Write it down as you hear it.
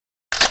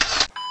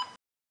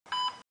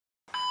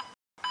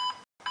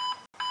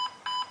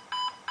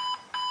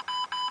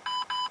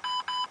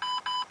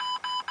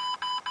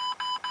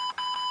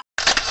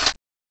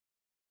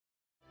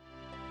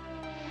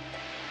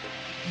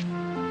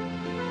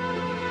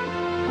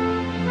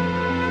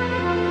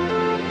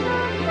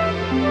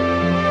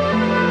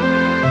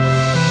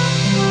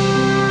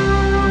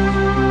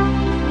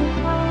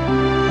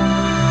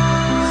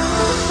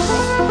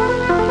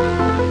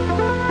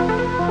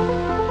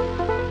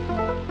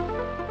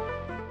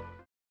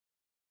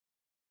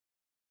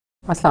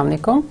Assalamu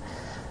alaikum.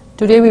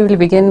 Today we will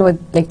begin with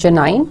lecture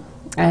 9,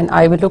 and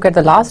I will look at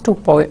the last two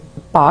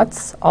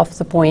parts of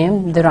the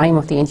poem The Rime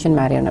of the Ancient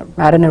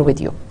Mariner with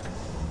you.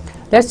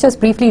 Let's just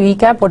briefly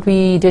recap what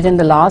we did in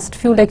the last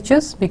few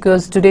lectures,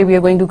 because today we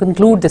are going to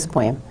conclude this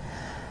poem.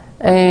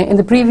 In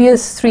the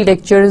previous 3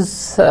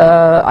 lectures,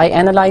 I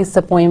analyzed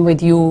the poem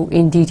with you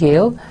in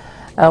detail.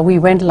 We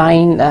went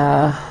line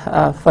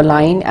for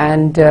line,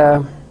 and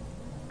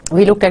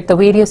we looked at the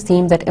various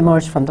themes that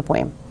emerged from the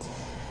poem.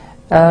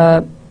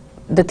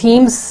 The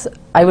themes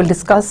I will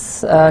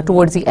discuss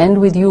towards the end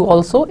with you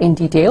also in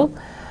detail,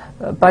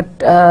 but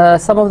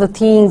some of the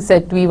themes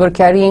that we were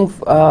carrying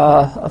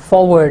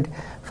forward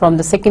from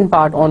the second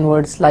part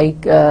onwards,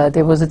 like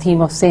there was a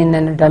theme of sin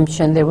and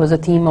redemption, there was a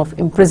theme of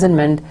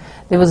imprisonment,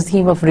 there was a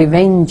theme of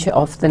revenge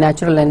of the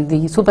natural and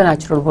the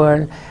supernatural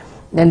world,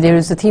 then there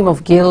is a theme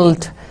of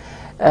guilt.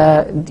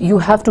 You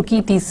have to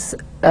keep these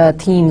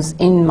themes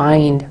in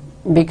mind,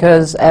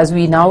 because as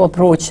we now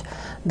approach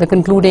the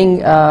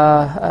concluding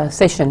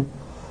session,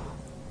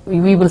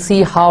 we will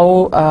see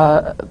how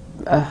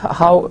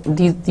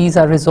these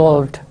are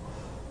resolved,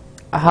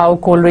 how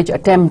Coleridge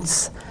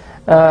attempts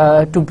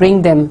to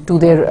bring them to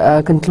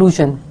their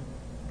conclusion.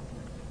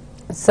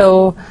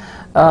 So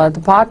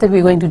the part that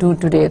we're going to do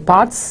today,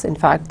 parts in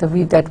fact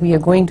that we are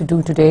going to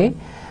do today,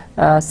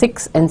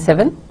 6 and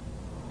 7,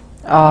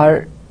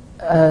 are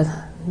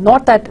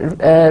not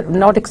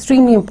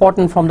extremely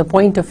important from the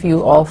point of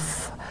view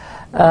of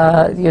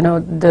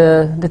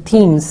the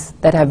themes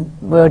that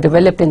were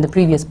developed in the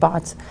previous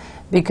parts,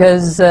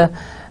 because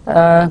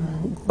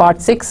part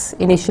 6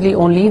 initially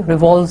only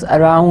revolves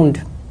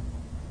around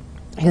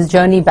his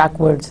journey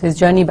backwards, his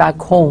journey back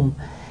home,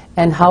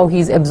 and how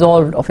he's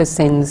absolved of his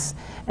sins,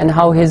 and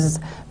how his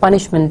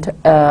punishment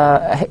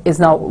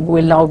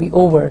will now be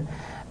over,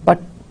 but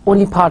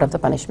only part of the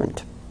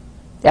punishment,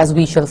 as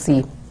we shall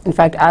see. In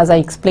fact, as I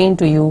explained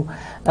to you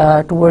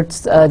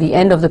towards the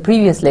end of the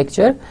previous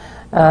lecture,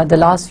 the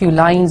last few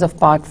lines of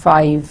part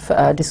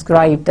 5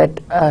 describe that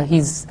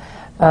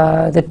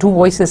the two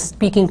voices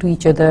speaking to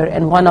each other,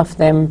 and one of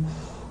them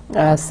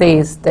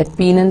says that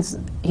penance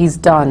he's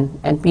done,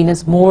 and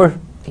penance more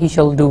he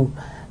shall do.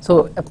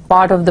 So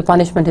part of the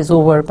punishment is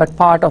over, but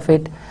part of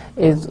it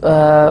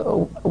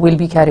will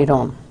be carried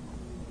on.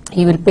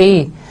 He will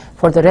pay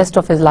for the rest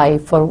of his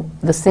life for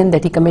the sin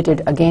that he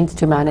committed against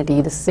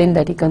humanity, the sin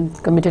that he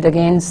committed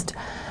against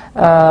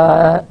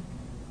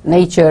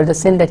nature, the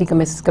sin that he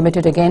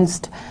committed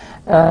against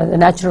the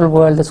natural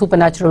world, the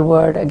supernatural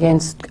world,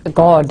 against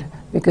God,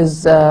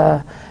 because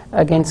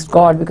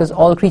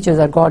all creatures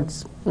are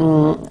gods,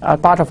 are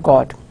part of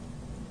God.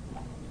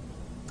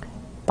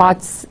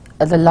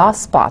 The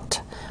last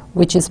part,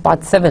 which is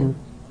part 7,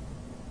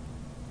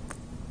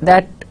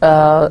 that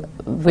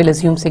will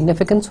assume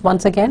significance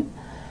once again,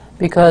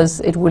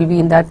 because it will be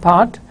in that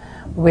part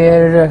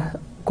where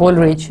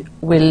Coleridge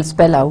will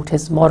spell out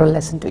his moral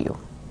lesson to you.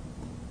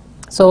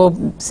 So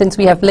since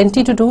we have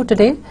plenty to do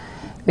today,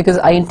 because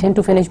I intend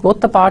to finish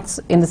both the parts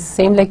in the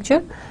same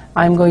lecture,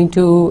 I'm going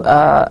to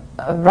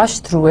rush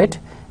through it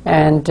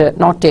and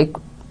not take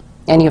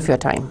any of your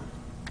time.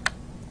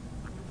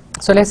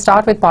 So let's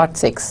start with part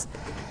 6.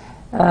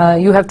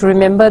 You have to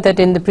remember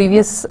that in the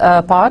previous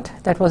part,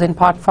 that was in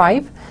part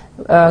 5,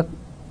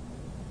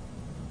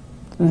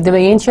 the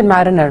ancient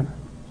mariner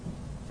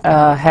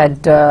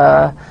had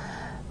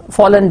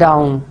fallen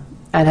down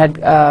and had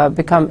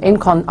become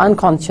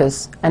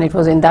unconscious, and it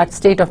was in that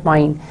state of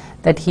mind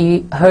that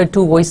he heard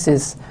two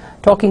voices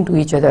talking to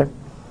each other,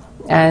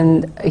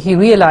 and he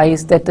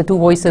realized that the two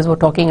voices were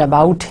talking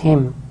about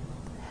him,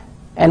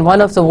 and one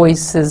of the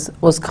voices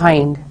was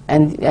kind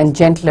and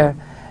gentler,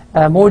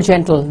 more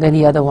gentle than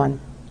the other one.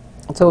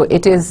 So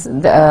it is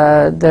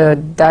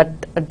that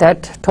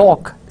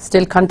talk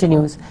still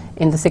continues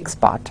in the 6th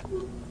part.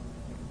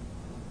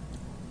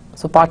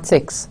 So part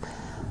 6.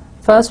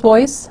 First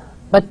voice: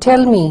 but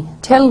tell me,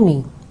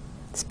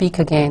 speak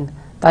again,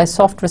 thy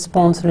soft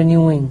response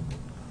renewing.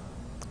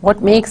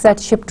 What makes that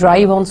ship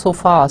drive on so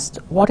fast?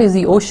 What is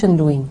the ocean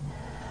doing?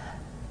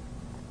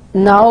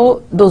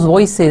 Now those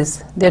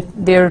voices,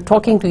 they're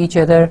talking to each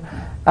other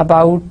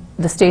about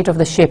the state of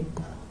the ship,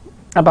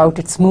 about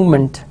its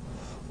movement.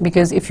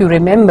 Because if you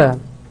remember,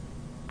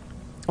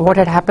 what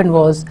had happened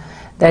was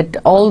that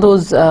all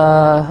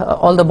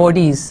the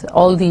bodies,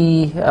 all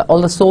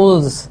the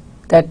souls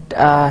that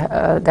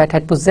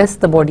had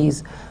possessed the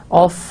bodies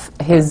of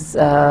his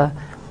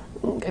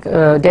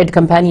dead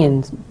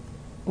companions,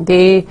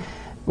 they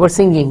were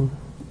singing.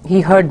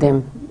 He heard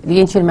them. The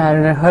ancient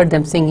mariner heard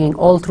them singing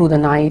all through the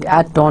night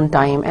at dawn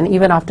time, and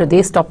even after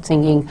they stopped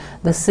singing,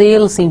 the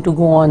sails seemed to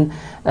go on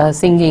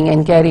singing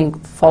and carrying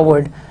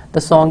forward the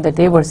song that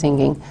they were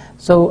singing.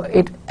 So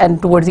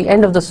and towards the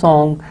end of the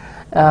song,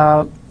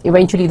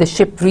 eventually the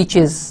ship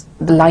reaches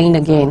the line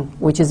again,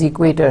 which is the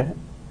equator.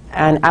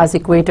 And as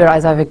equator,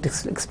 as I've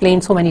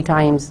explained so many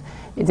times,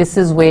 this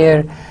is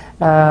where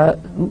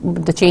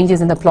the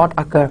changes in the plot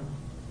occur.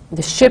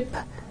 The ship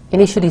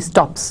initially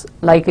stops,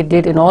 like it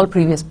did in all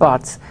previous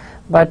parts,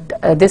 but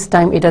this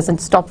time it doesn't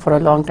stop for a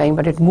long time,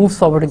 but it moves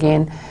forward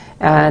again,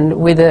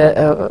 and with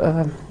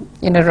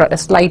a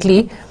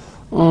slightly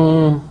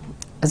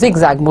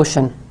zigzag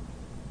motion,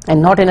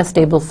 and not in a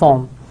stable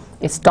form.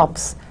 It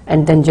stops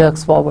and then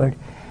jerks forward.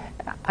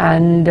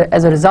 And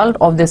as a result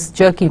of this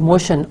jerky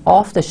motion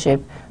of the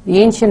ship, the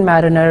ancient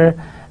mariner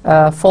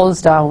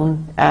falls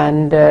down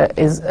and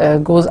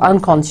goes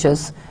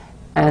unconscious,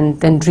 and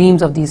then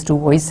dreams of these two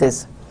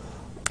voices.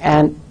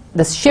 And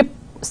the ship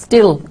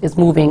still is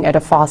moving at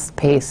a fast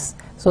pace.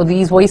 So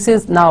these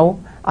voices now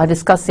are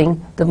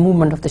discussing the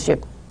movement of the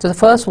ship. So the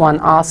first one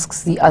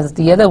asks the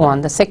other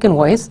one, the second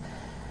voice,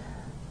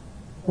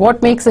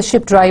 what makes the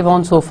ship drive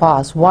on so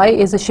fast? Why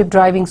is the ship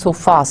driving so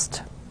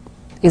fast?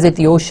 Is it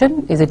the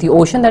ocean? Is it the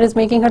ocean that is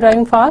making her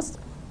driving fast?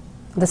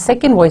 The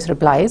second voice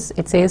replies,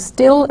 it says,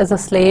 still as a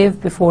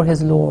slave before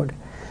his lord,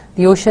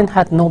 the ocean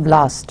hath no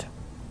blast.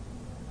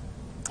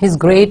 His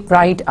great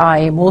bright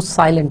eye most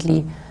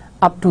silently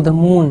up to the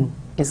moon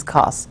is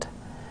cast.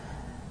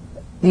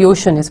 The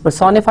ocean is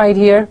personified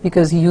here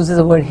because he uses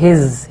the word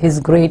his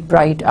great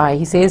bright eye.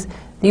 He says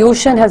the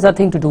ocean has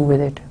nothing to do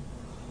with it.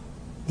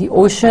 The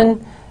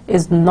ocean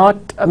is not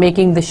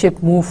making the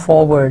ship move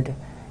forward.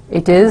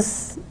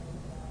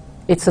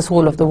 It's the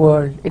soul of the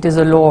world. It is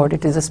the Lord.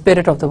 It is the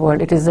spirit of the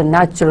world. It is the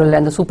natural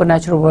and the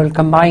supernatural world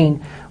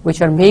combined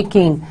which are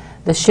making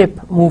the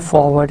ship move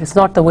forward. It's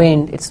not the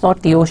wind. It's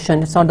not the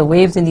ocean. It's not the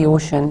waves in the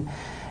ocean.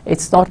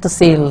 It's not the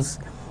sails.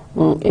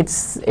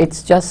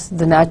 It's just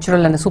the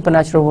natural and the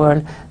supernatural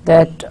world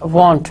that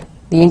want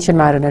the ancient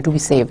mariner to be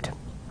saved.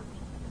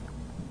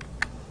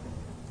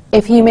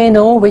 If he may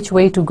know which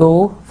way to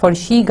go, for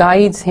she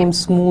guides him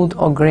smooth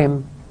or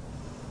grim.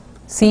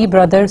 See,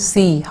 brother,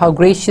 see, how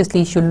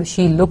graciously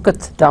she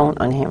looketh down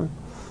on him.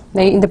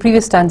 Now, in the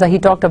previous stanza, he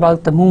talked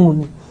about the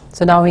moon.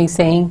 So now he's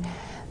saying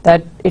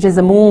that it is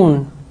the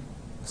moon,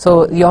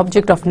 so the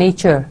object of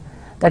nature,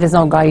 that is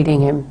now guiding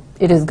him.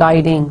 It is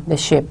guiding the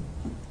ship.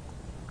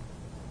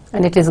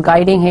 And it is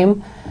guiding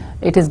him,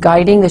 it is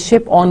guiding the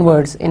ship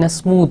onwards in a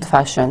smooth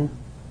fashion.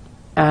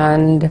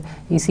 And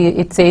you see,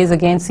 it says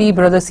again, see,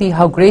 brother, see,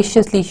 how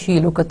graciously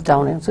she looketh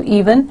down on him. So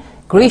even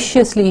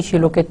graciously she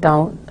looketh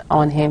down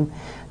on him.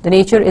 The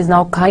nature is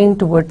now kind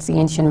towards the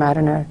ancient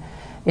mariner.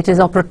 It is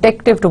now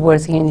protective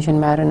towards the ancient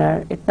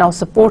mariner. It now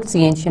supports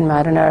the ancient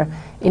mariner.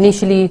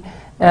 Initially,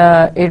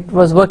 it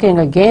was working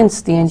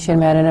against the ancient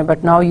mariner,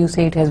 but now you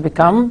say it has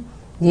become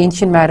the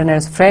ancient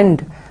mariner's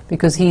friend,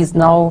 because he is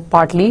now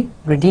partly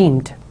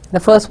redeemed. The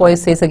first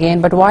voice says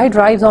again, but why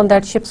drives on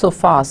that ship so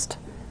fast,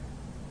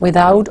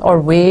 without or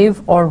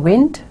wave or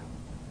wind?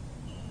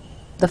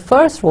 The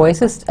first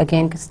voice is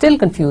again still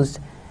confused.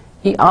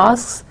 He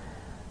asks,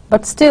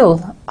 but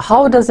still,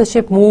 how does the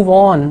ship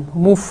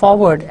move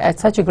forward at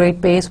such a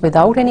great pace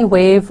without any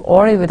wave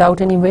or without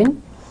any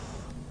wind?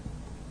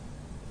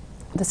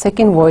 The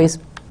second voice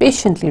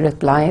patiently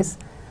replies,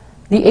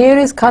 the air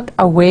is cut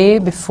away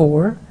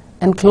before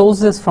and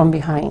closes from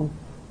behind.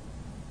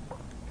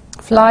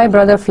 Fly,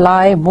 brother,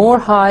 fly, more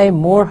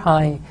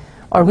high,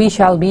 or we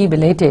shall be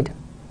belated.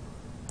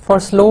 For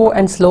slow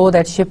and slow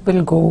that ship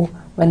will go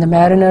when the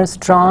mariner's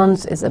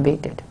trance is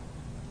abated.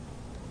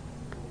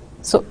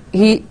 So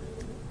he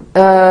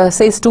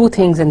says two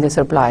things in this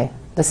reply,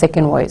 the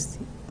second voice.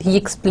 He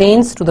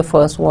explains to the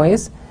first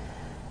voice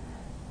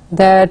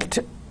that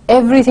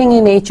everything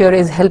in nature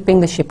is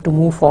helping the ship to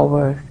move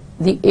forward.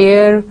 The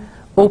air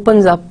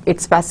opens up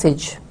its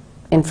passage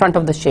in front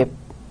of the ship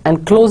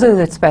and closes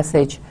its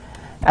passage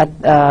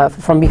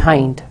from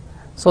behind,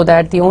 so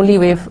that the only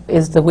way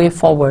is the way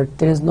forward.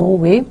 There is no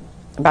way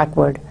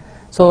backward.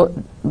 So,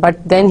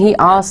 but then he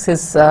asks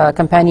his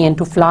companion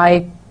to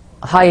fly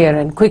higher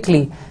and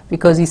quickly,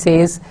 because he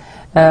says,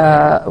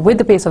 with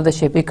the pace of the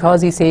ship,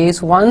 because he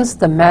says once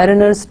the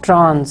mariner's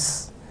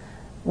trance,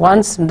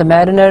 once the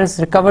mariner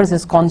recovers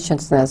his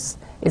consciousness,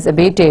 is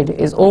abated,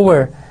 is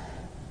over,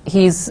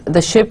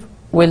 the ship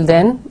will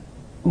then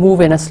move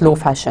in a slow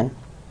fashion.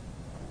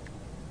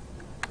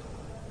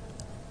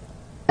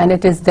 And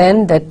it is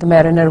then that the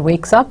mariner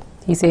wakes up.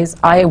 He says,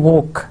 I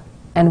woke,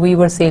 and we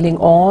were sailing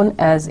on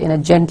as in a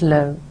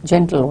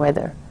gentle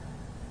weather.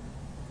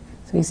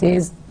 So he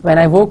says, when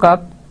I woke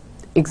up,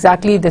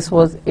 exactly it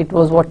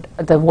was what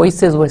the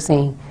voices were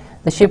saying.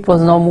 The ship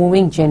was now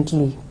moving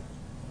gently.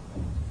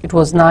 It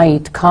was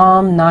night,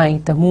 calm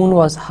night, the moon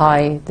was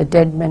high, the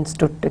dead men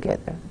stood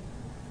together.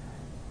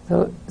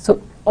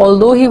 So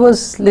although he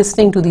was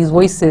listening to these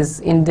voices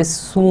in this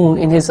swoon,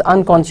 in his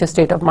unconscious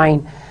state of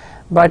mind,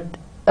 but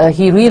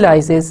he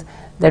realizes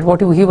that what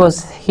he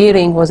was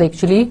hearing was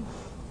actually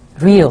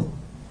real.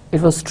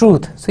 It was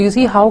truth. So you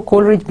see how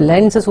Coleridge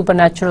blends the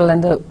supernatural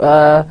and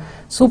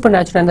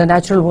the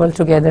natural world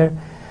together.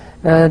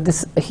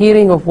 This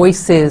hearing of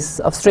voices,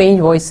 of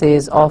strange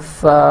voices,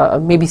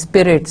 of maybe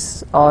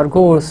spirits or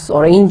ghosts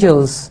or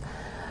angels.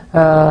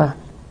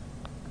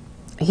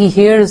 He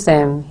hears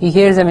them. He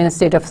hears them in a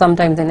state of,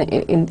 sometimes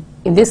in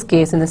this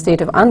case, in the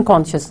state of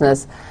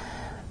unconsciousness.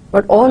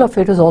 But all of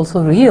it is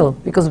also real,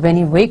 because when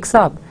he wakes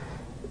up,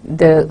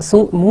 the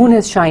moon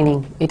is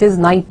shining. It is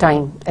night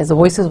time, as the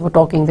voices were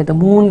talking, that the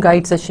moon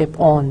guides the ship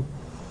on.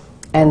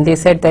 And they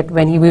said that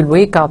when he will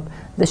wake up,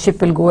 the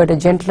ship will go at a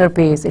gentler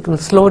pace, it will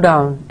slow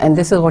down, and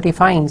this is what he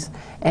finds.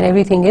 And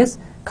everything is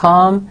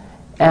calm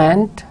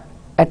and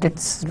at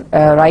its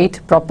right,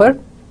 proper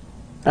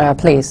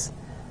place.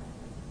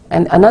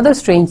 And another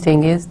strange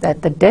thing is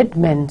that the dead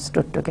men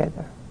stood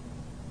together.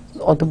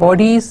 Or the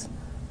bodies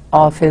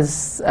of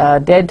his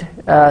dead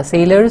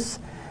sailors,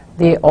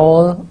 they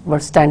all were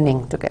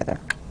standing together.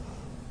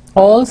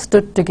 All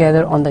stood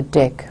together on the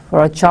deck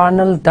for a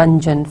charnel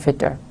dungeon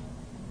fitter.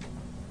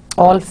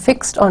 All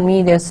fixed on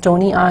me their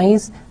stony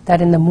eyes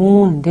that in the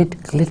moon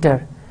did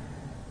glitter.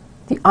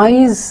 The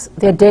eyes,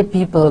 they're dead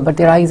people, but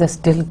their eyes are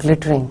still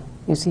glittering.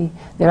 You see,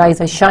 their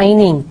eyes are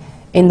shining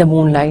in the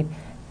moonlight.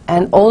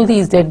 And all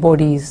these dead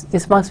bodies,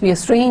 this must be a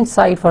strange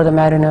sight for the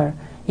mariner.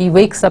 He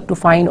wakes up to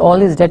find all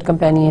his dead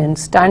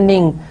companions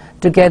standing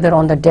together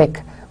on the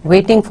deck,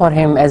 waiting for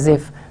him as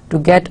if to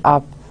get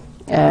up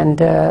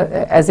and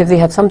as if they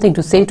have something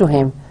to say to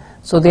him.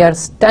 So they are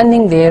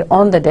standing there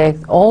on the deck,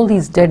 all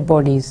these dead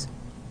bodies,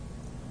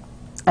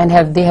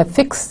 and they have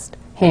fixed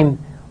him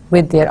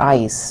with their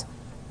eyes.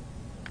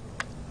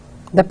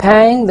 The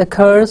pang, the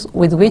curse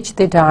with which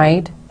they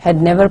died had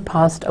never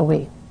passed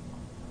away.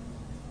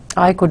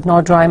 I could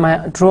not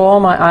draw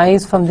my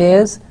eyes from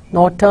theirs,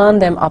 nor turn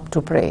them up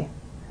to pray.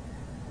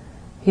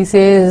 He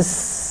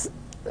says,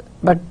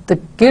 but the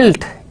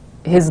guilt,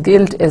 his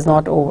guilt is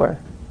not over.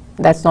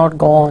 That's not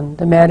gone.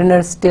 The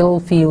mariner still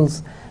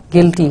feels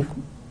guilty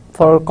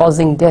for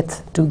causing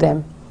death to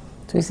them.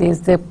 So he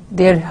says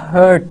their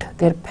hurt,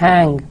 their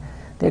pang,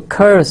 their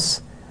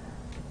curse,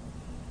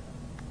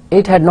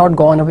 it had not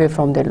gone away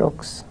from their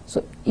looks.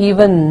 So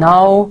even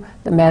now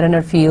the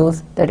mariner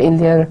feels that in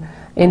their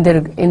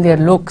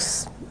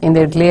looks, in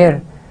their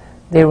glare,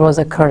 there was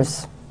a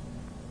curse.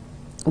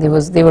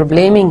 They were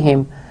blaming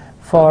him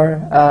for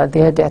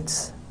their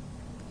deaths.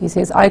 He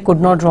says, I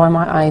could not draw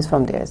my eyes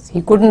from theirs.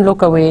 He couldn't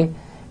look away,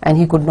 and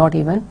he could not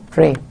even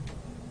pray.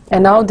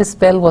 And now the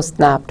spell was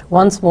snapped.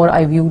 Once more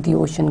I viewed the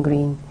ocean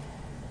green.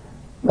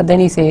 But then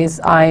he says,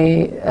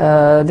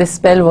 this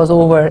spell was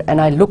over,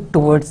 and I looked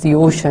towards the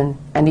ocean,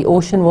 and the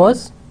ocean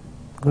was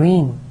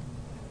green.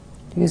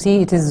 You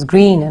see, it is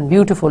green and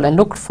beautiful, and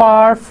looked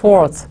far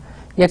forth,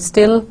 yet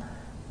still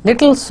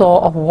little saw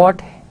of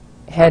what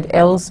had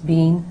else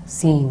been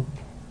seen.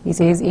 He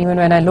says, even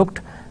when I looked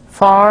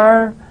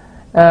far,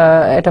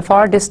 at a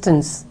far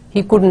distance,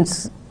 he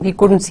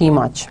couldn't see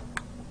much.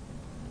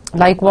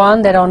 Like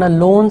one that on a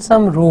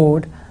lonesome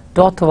road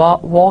doth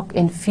walk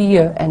in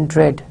fear and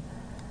dread,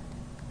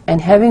 and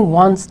having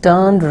once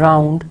turned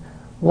round,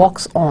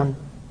 walks on,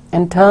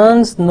 and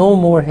turns no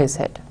more his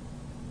head,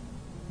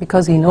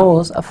 because he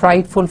knows a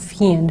frightful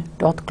fiend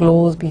doth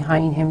close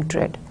behind him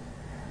dread.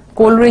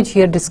 Coleridge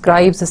here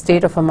describes the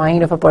state of a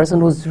mind of a person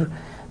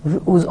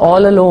who's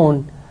all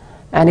alone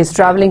and is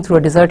traveling through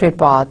a deserted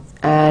path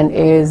and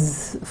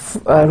is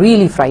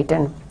really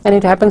frightened. And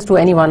it happens to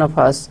any one of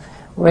us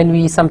when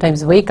we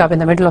sometimes wake up in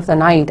the middle of the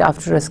night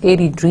after a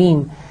scary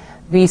dream.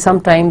 We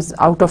sometimes,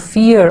 out of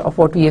fear of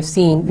what we have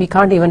seen, we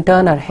can't even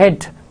turn our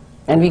head,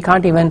 and we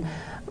don't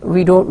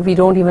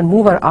even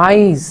move our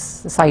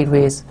eyes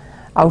sideways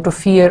out of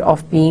fear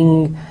of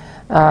being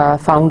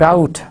found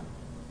out.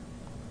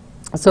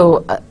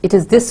 So it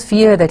is this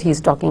fear that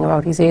he's talking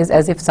about. He says,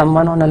 as if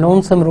someone on a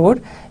lonesome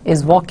road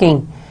is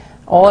walking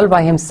all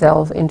by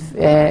himself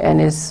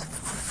and is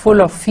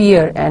full of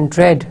fear and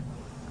dread,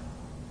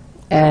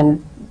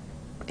 and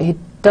he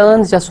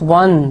turns just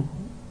once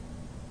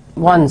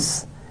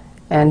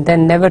and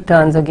then never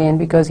turns again,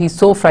 because he's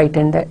so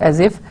frightened, that as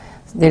if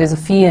there is a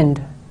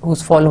fiend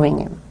who's following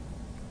him.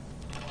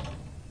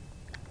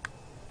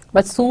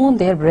 But soon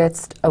there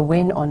breathed a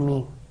wind on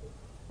me,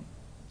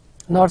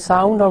 nor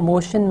sound nor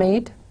motion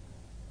made,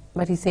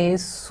 but he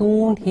says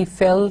soon he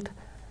felt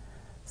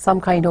some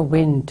kind of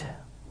wind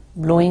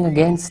blowing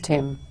against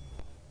him.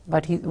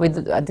 But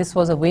this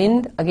was a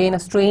wind, again a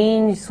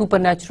strange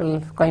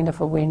supernatural kind of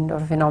a wind or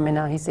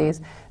phenomena, he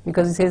says,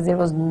 because he says there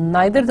was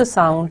neither the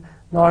sound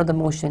nor the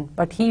motion,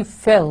 but he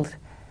felt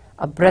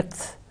a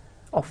breath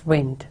of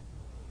wind.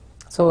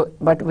 So,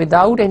 but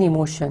without any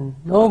motion,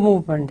 no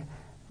movement,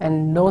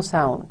 and no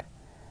sound.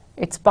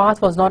 Its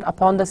path was not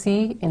upon the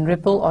sea, in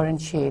ripple or in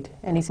shade.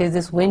 And he says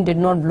this wind did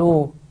not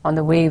blow on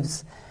the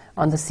waves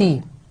on the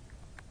sea.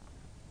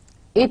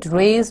 It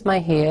raised my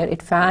hair,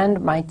 it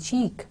fanned my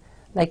cheek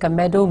like a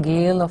meadow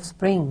gale of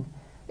spring.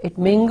 It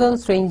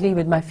mingled strangely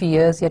with my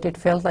fears, yet it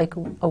felt like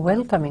a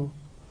welcoming.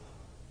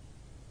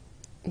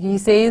 He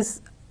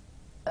says,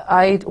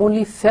 I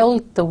only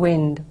felt the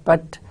wind,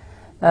 but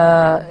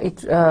it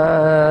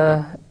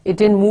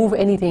didn't move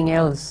anything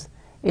else.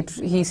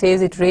 He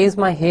says it raised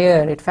my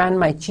hair, it fanned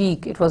my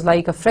cheek. It was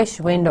like a fresh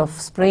wind of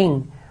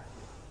spring,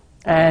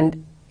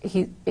 and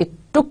it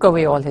took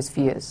away all his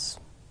fears.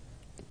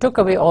 It took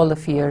away all the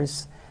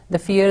fears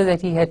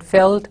that he had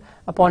felt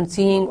upon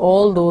seeing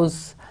all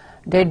those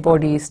dead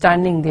bodies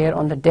standing there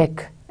on the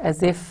deck,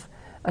 as if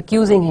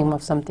accusing him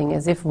of something,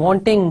 as if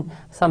wanting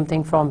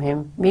something from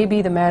him.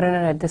 Maybe the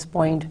mariner at this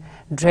point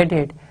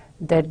dreaded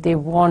that they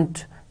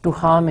want to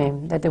harm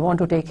him, that they want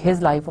to take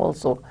his life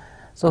also.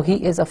 So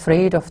he is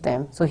afraid of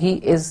them. So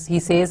he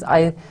says,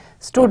 I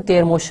stood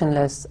there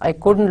motionless. I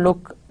couldn't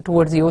look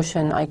towards the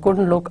ocean. I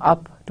couldn't look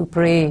up to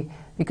pray,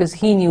 because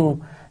he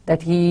knew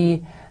that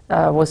he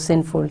was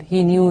sinful.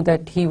 He knew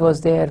that he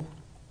was their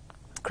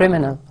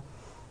criminal.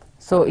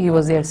 So he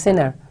was their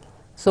sinner.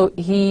 So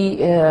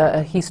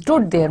he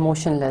stood there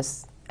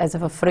motionless, as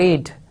if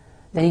afraid.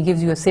 Then he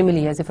gives you a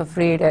simile, as if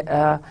afraid,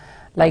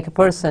 like a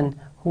person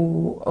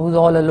who's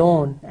all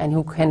alone and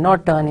who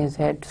cannot turn his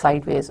head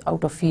sideways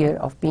out of fear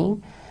of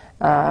being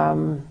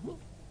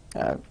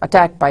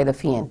attacked by the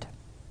fiend.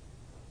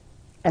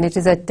 And it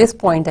is at this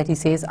point that he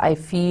says, I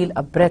feel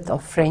a breath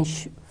of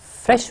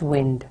fresh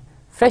wind,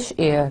 fresh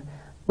air,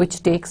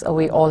 which takes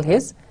away all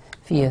his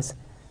fears.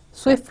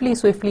 Swiftly,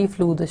 swiftly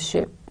flew the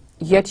ship,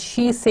 yet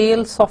she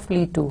sailed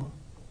softly too.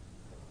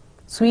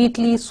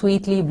 Sweetly,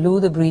 sweetly blew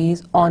the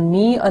breeze, on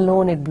me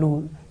alone it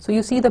blew. So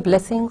you see the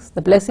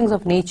blessings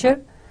of nature.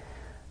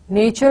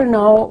 Nature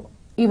now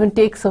even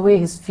takes away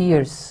his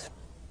fears.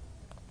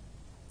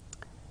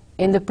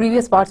 In the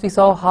previous parts we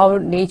saw how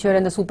nature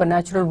and the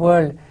supernatural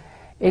world,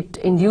 it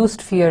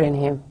induced fear in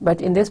him. But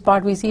in this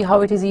part we see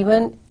how it is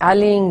even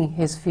allaying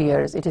his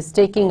fears. It is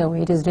taking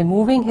away, it is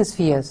removing his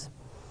fears.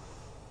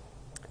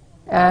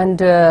 And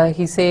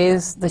he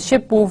says, the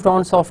ship moved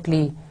on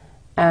softly,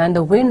 and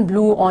the wind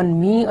blew on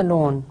me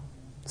alone,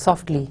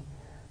 softly.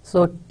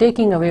 So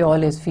taking away all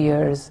his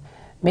fears,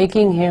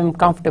 making him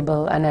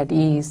comfortable and at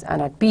ease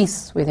and at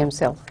peace with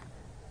himself.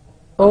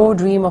 Oh,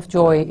 dream of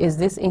joy, is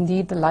this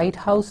indeed the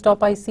lighthouse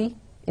top I see?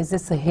 Is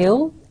this a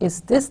hill? Is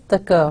this the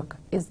kirk?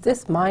 Is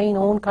this mine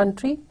own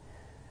country?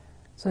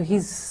 So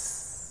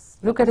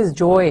look at his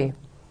joy.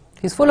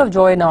 He's full of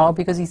joy now,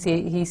 because he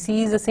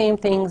sees the same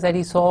things that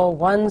he saw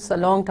once a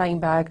long time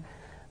back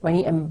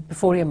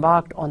before he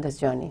embarked on this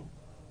journey.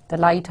 The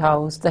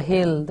lighthouse, the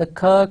hill, the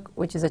kirk,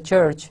 which is a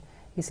church,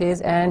 he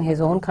says, and his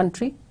own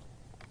country.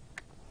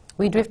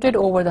 We drifted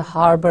over the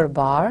harbor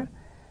bar,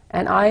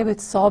 and I with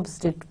sobs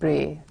did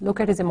pray. Look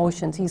at his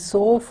emotions. He's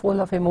so full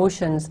of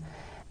emotions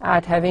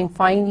at having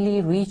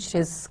finally reached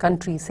his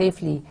country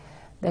safely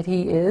that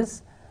he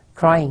is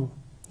crying.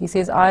 He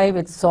says, I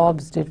with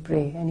sobs did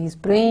pray, and he's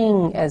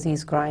praying as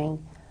he's crying.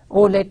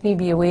 Oh, let me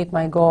be awake,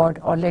 my God,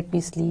 or let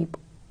me sleep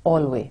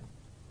always.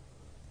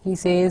 He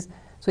says,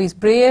 so his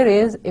prayer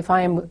is, if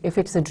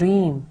it's a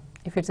dream,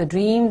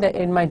 that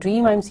in my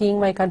dream I'm seeing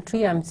my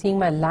country, I'm seeing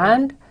my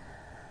land,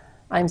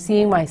 I'm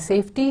seeing my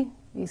safety,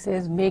 he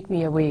says, make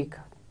me awake,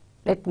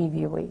 let me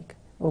be awake,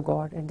 oh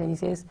God. And then he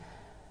says,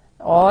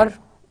 or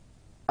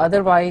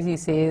otherwise he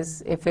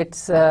says, if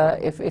it's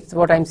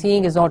what I'm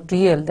seeing is not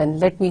real, then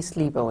let me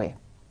sleep away,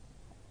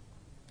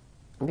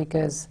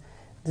 because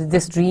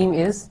this dream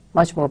is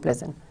much more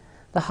pleasant.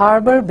 The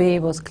harbor bay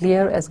was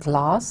clear as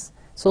glass,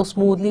 so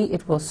smoothly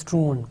it was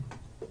strewn.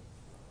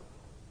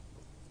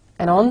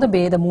 And on the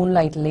bay the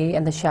moonlight lay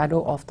and the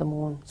shadow of the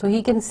moon. So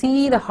he can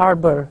see the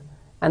harbor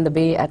and the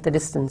bay at the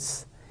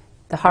distance.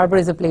 The harbor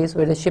is a place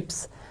where the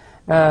ships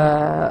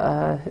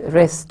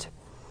rest,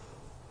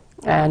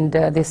 and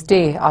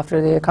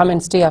they come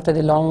and stay after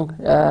the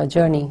long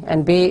journey.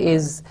 And bay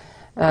is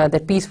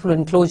that peaceful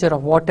enclosure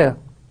of water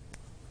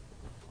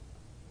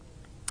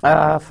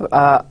out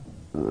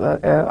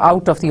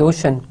of the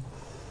ocean.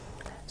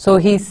 So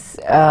he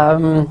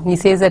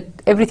says that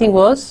everything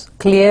was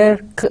clear,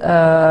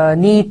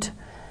 neat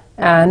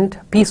and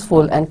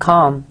peaceful and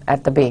calm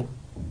at the bay.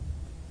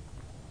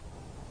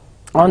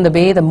 On the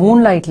bay the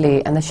moonlight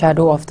lay and the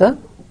shadow of the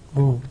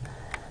moon.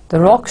 The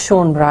rock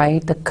shone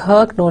bright, the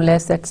kirk no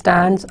less that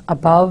stands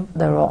above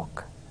the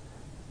rock.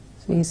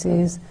 So he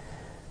says,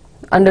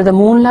 under the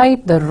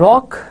moonlight the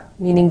rock,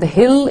 meaning the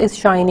hill, is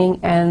shining,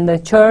 and the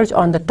church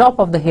on the top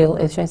of the hill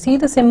is shining. See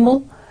the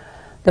symbol,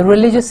 the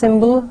religious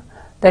symbol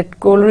that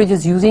Coleridge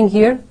is using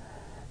here,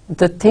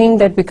 the thing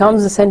that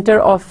becomes the center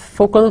of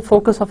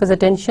focus of his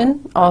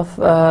attention of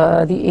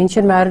the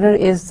Ancient Mariner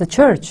is the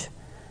church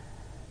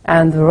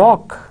and the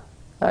rock.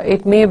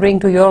 It may bring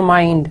to your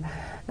mind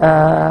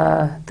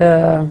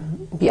the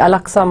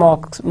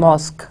Al-Aqsa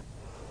Mosque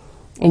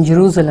in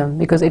Jerusalem,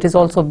 because it is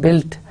also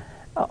built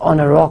on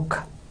a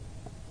rock.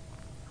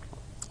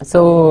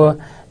 So,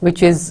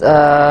 which is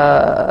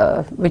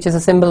a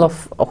symbol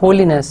of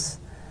holiness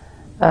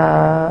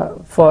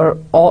for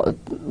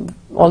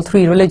all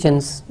three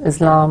religions: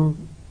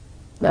 Islam,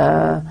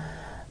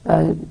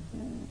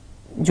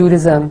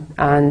 Judaism,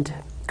 and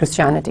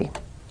Christianity.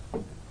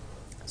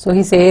 So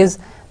he says,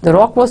 the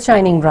rock was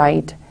shining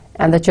bright,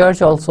 and the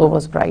church also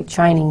was bright,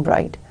 shining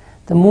bright.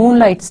 The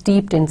moonlight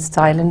steeped in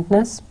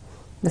silentness,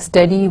 the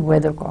steady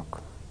weathercock.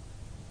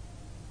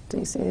 So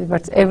he says,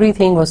 but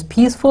everything was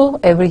peaceful,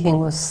 everything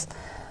was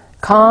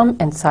calm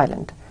and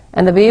silent.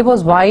 And the way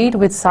was wide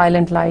with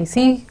silent light.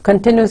 See,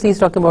 continuously he's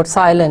talking about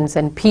silence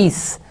and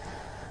peace.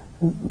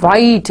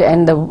 White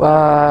and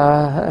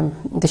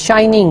the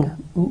shining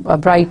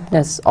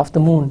brightness of the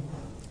moon,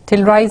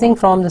 till rising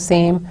from the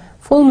same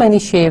full many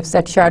shapes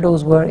that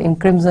shadows were in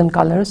crimson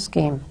colors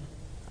came.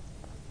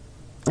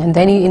 And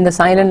then in the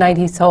silent night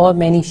he saw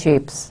many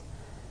shapes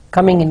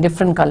coming in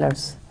different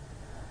colors.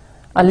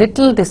 A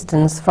little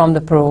distance from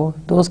the prow,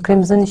 those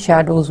crimson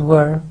shadows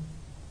were.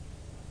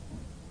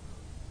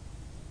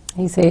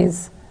 He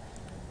says,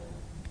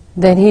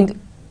 then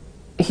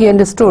he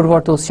understood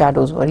what those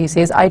shadows were. He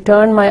says, I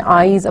turned my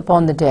eyes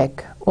upon the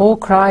deck. Oh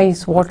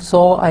Christ, what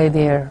saw I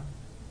there?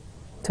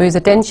 So his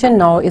attention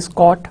now is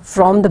caught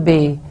from the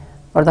bay,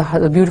 or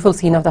the beautiful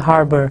scene of the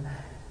harbor,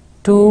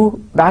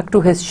 back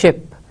to his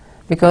ship,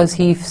 because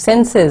he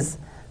senses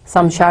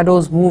some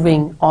shadows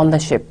moving on the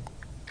ship.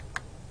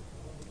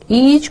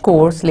 Each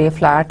corse lay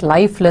flat,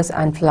 lifeless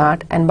and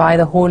flat, and by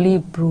the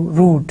holy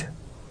rood.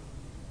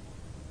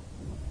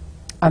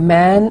 A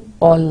man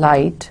all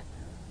light,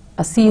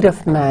 a seed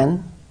of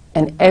man,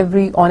 and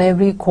on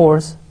every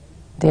corse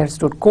there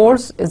stood.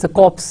 Corse is a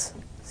corpse,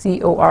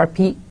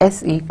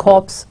 C-O-R-P-S-E,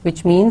 corpse,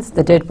 which means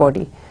the dead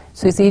body.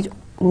 So you see,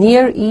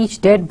 near each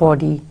dead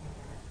body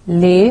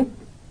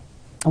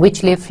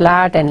which lay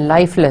flat and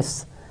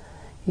lifeless,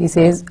 he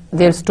says,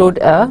 there stood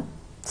a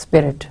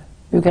spirit.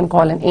 You can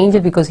call an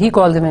angel, because he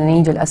calls him an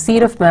angel. A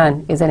seed of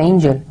man is an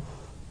angel.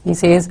 He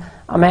says,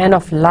 a man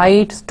of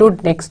light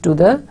stood next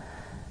to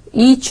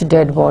each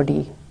dead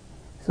body.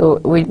 So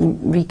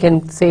we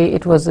can say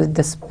it was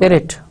the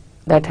spirit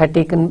that had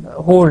taken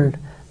hold,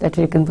 that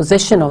had taken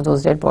possession of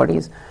those dead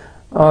bodies,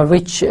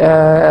 which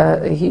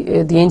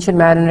the ancient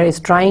mariner is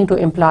trying to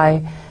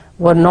imply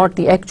were not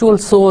the actual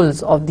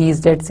souls of these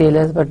dead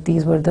sailors, but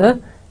these were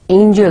the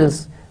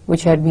angels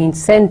which had been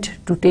sent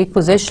to take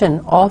possession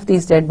of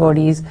these dead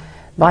bodies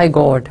by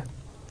God,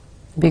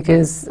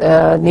 because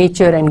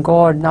nature and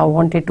God now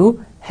wanted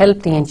to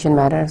help the ancient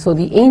mariner. So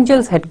the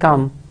angels had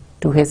come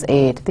to his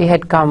aid. They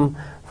had come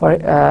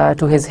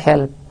to his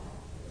help.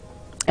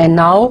 And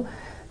now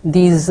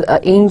these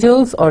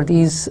angels, or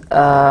these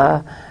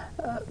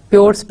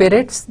pure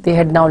spirits, they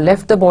had now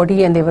left the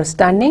body and they were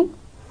standing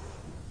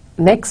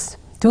next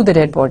to the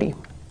dead body.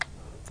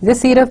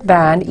 This seed of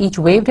man, each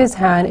waved his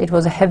hand. It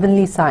was a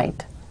heavenly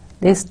sight.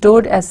 They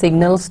stood as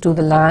signals to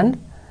the land,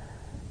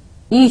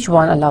 each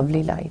one a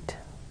lovely light.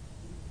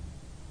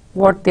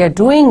 What they are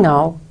doing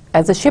now,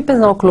 as the ship is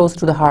now close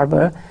to the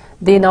harbor,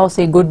 they now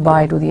say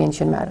goodbye to the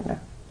ancient mariner.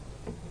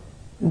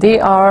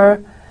 They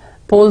are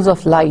poles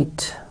of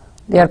light.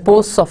 They are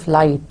posts of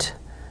light.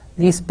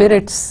 These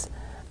spirits,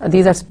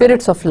 these are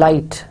spirits of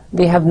light.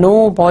 They have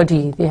no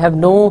body. They have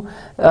no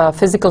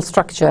physical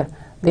structure.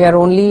 They are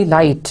only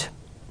light.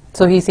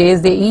 So he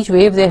says they each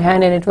waved their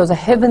hand, and it was a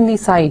heavenly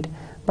sight.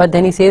 But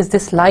then he says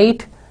this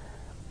light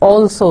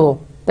also,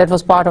 that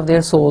was part of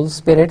their souls,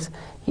 spirits,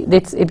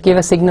 it gave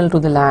a signal to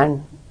the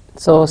land.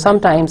 So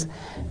sometimes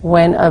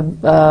when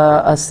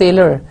a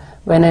sailor,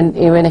 when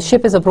a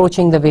ship is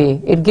approaching the bay,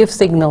 it gives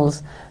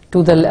signals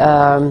to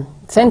the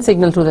sends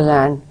signal to the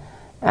land,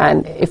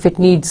 and if it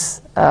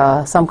needs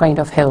some kind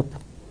of help.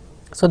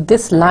 So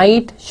this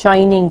light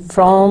shining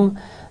from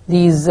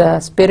these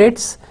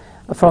spirits,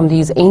 from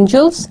these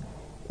angels,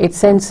 it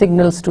sends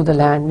signals to the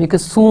land,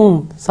 because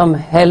soon some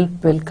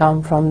help will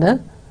come from the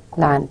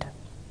land.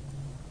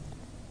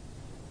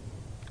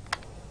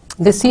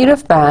 The seed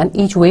of man,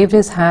 each waved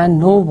his hand,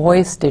 no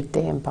voice did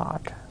they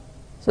impart.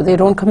 So they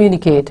don't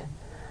communicate.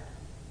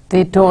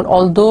 They don't,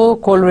 although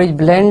Coleridge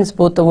blends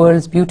both the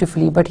worlds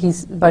beautifully,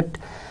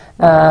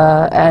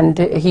 and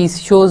he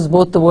shows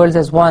both the worlds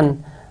as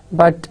one,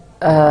 but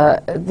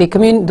both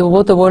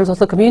the worlds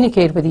also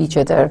communicate with each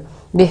other.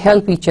 They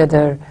help each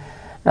other.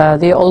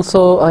 They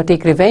also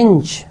take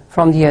revenge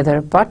from the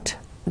other, but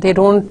they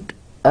don't,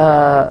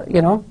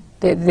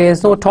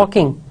 there's no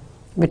talking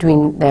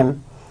between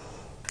them.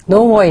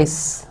 No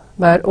voice,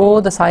 but oh,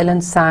 the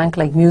silence sank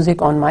like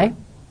music on my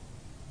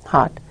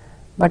heart.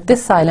 But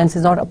this silence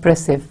is not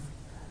oppressive.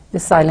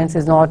 This silence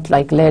is not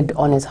like lead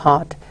on his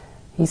heart.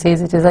 He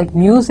says it is like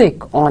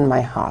music on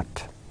my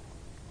heart.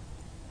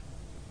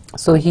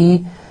 So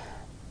he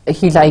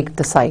liked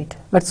the sight.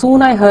 But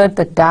soon I heard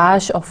the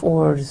dash of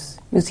oars.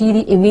 You see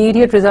the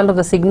immediate result of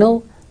the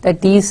signal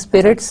that these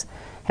spirits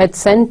had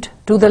sent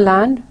to the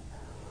land.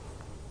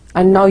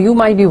 And now you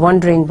might be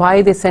wondering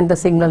why they sent the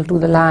signal to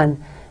the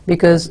land.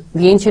 Because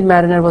the ancient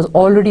mariner was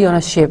already on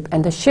a ship,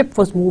 and the ship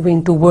was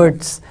moving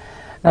towards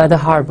the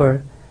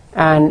harbor,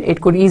 and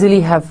it could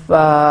easily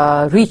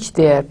have reached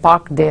there,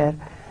 parked there,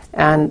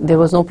 and there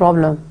was no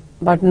problem.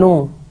 But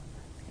no,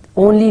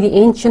 only the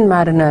ancient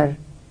mariner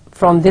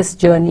from this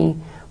journey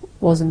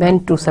was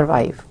meant to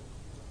survive.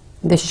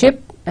 The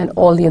ship and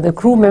all the other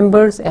crew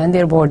members and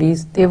their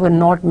bodies, they were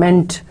not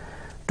meant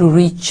to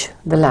reach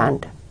the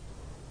land.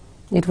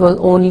 It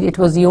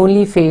was the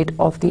only fate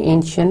of the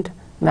ancient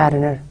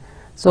mariner.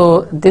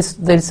 So this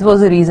was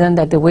the reason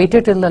that they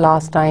waited till the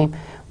last time,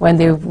 when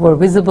they were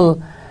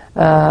visible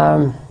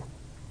and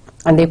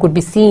they could be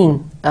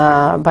seen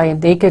by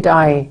naked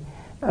eye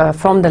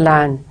from the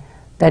land,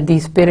 that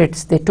these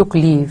spirits, they took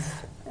leave.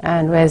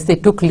 And as they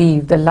took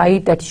leave, the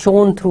light that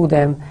shone through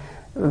them,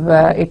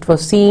 it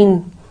was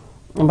seen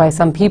by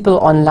some people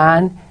on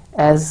land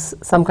as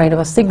some kind of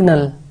a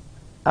signal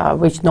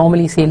which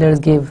normally sailors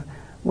give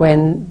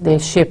when their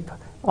ship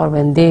or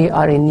when they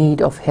are in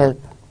need of help.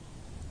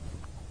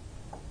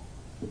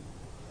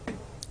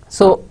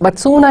 So, but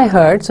soon I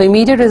heard, so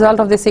immediate result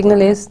of this signal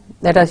is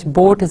that a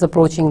boat is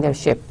approaching their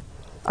ship.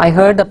 I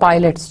heard the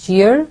pilot's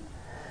cheer.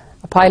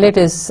 A pilot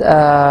is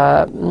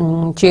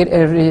driving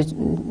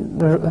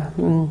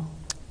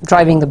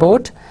the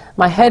boat.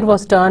 My head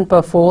was turned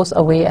perforce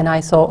away and I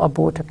saw a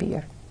boat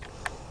appear.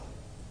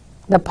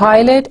 The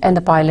pilot and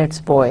the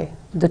pilot's boy.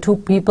 The two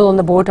people on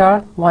the boat are,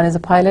 one is a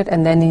pilot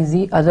and then is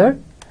the other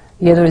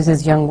is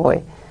his young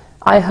boy.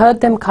 I heard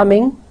them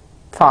coming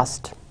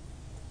fast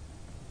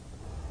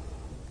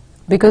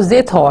because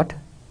they thought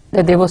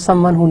that there was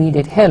someone who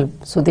needed help.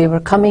 So they were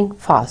coming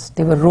fast.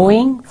 They were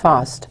rowing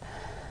fast.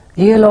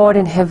 Dear Lord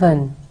in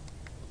heaven,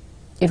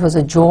 it was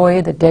a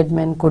joy the dead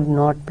man could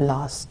not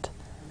blast.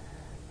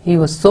 He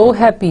was so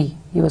happy,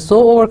 he was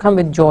so overcome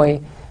with joy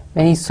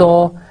when he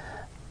saw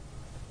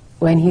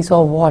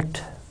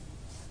what?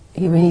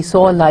 When he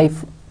saw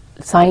life,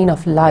 sign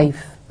of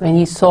life, when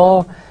he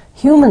saw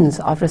humans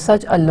after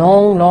such a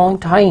long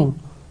time.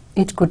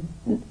 It could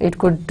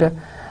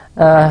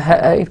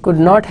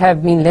not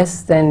have been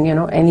less than, you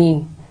know,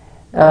 any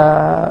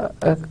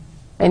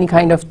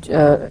kind of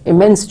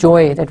immense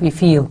joy that we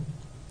feel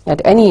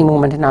at any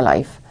moment in our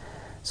life.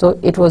 So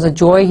it was a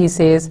joy, he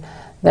says,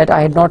 that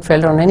I had not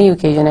felt on any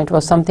occasion. It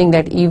was something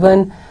that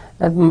even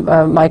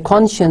my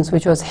conscience,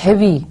 which was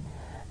heavy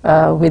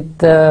with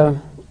the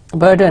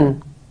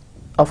burden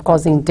of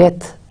causing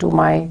death to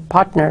my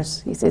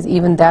partners, he says,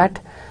 even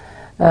that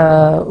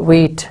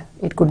weight,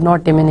 it could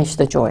not diminish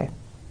the joy.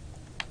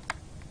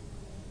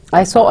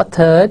 I saw a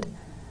third,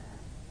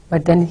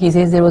 but then he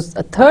says there was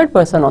a third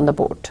person on the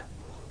boat.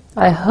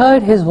 I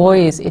heard his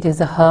voice, it is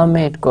the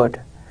hermit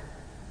good.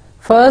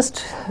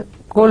 First,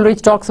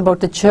 Coleridge talks about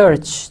the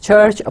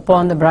church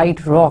upon the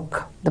bright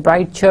rock, the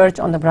bright church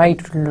on the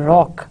bright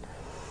rock,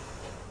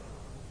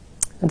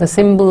 the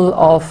symbol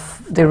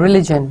of the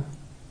religion.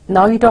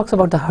 Now he talks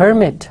about the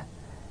hermit,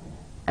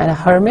 and a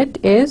hermit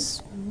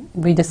is,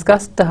 we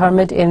discussed the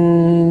hermit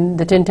in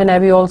the Tintin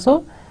Abbey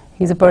also.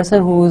 He's a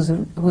person who's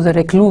a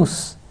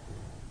recluse,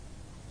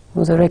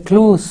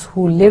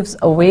 who lives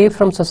away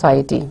from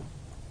society,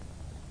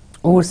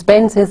 who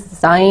spends his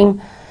time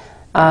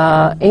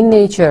in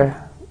nature,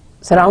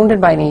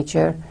 surrounded by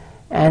nature,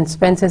 and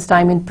spends his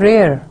time in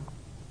prayer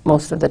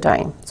most of the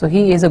time. So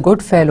he is a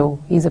good fellow,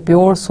 he's a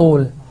pure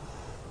soul,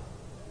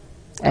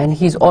 and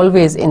he's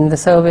always in the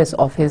service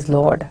of his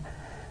Lord.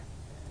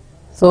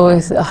 So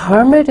a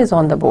hermit is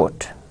on the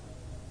boat.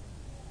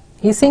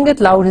 He singeth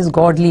loud his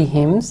godly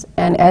hymns,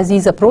 and as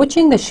he's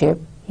approaching the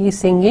ship, he's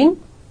singing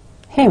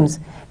hymns.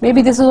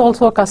 Maybe this is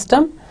also a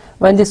custom.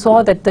 When they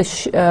saw that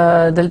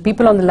the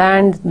people on the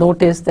land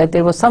noticed that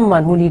there was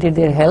someone who needed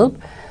their help,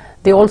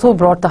 they also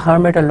brought the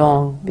hermit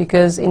along,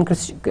 because in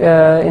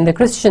the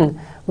Christian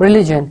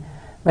religion,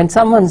 when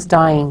someone's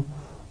dying,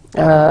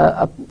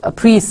 a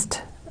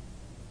priest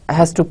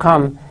has to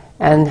come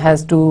and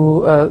has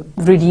to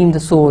redeem the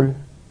soul,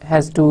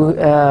 has to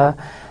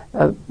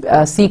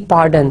seek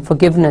pardon,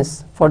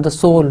 forgiveness for the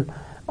soul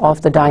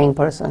of the dying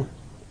person.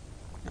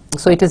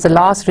 So it is the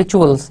last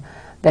rituals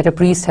that a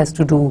priest has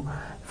to do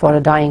for a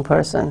dying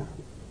person.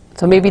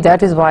 So maybe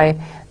that is why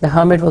the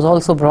hermit was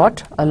also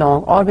brought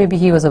along, or maybe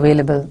he was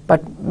available.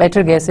 But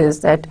better guess is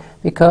that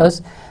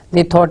because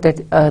they thought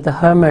that the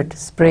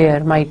hermit's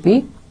prayer might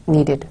be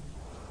needed.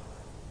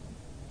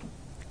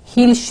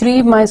 He'll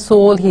shrieve my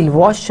soul, he'll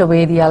wash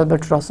away the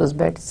albatross's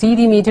bed. See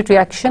the immediate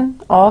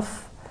reaction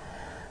of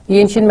the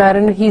ancient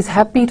mariner. He's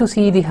happy to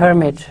see the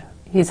hermit.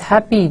 He's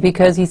happy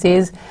because he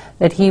says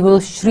that he will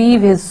shrieve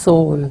his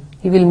soul.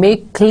 He will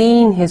make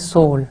clean his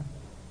soul.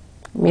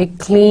 Make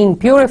clean,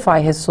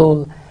 purify his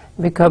soul,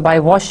 because by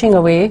washing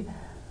away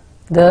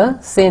the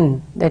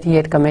sin that he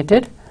had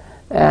committed,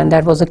 and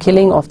that was the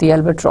killing of the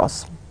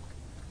albatross.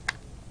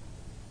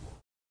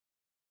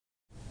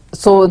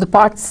 So the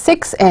part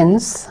 6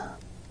 ends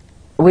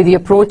with the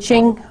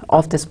approaching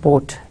of this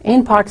boat.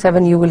 In part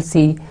 7 you will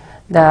see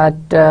that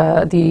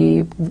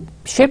the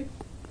ship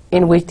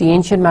in which the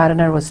ancient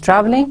mariner was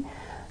traveling,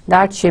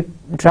 that ship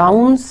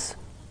drowns,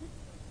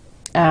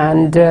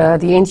 and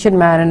the ancient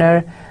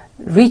mariner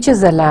reaches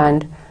the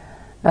land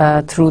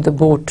through the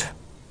boat,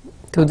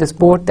 through this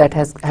boat that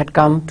had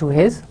come to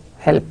his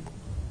help.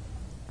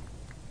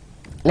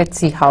 Let's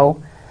see how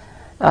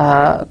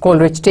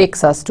Coleridge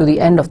takes us to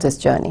the end of this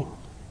journey.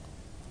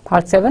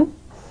 Part 7.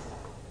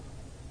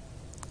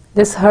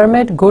 This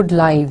hermit good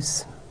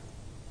lives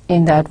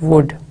in that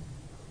wood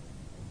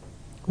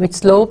which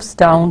slopes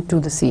down to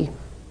the sea.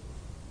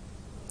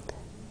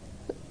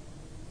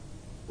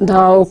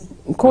 Now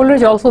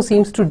Coleridge also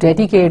seems to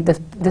dedicate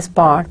this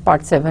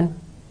part 7,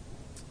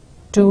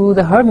 to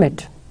the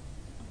hermit.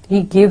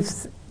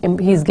 He's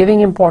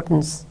giving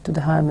importance to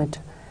the hermit.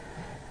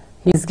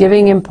 He's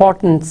giving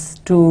importance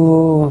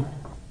to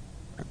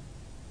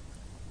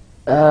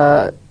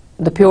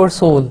the pure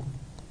soul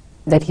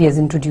that he has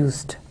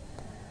introduced.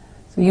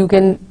 So you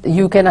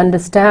can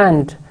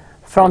understand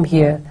from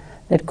here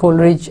that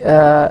Coleridge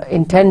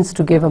intends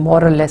to give a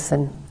moral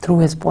lesson through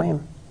his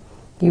poem.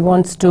 He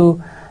wants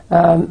to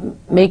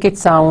make it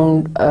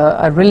sound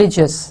a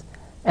religious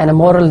and a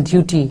moral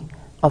duty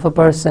of a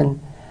person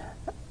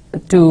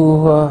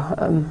to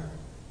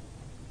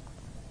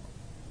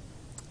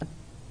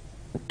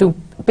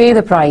pay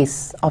the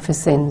price of his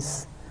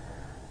sins,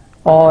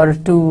 or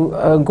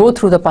to go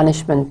through the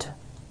punishment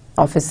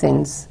of his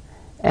sins,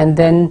 and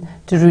then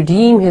to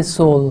redeem his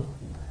soul,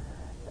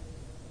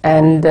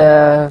 and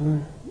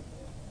then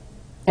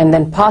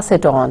pass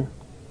it on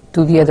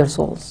to the other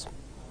souls.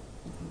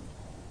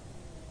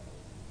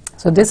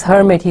 So this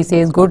hermit, he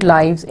says, good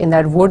lives in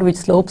that wood which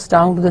slopes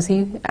down to the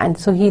sea. And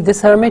so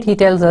this hermit, he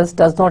tells us,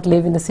 does not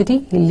live in the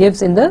city, he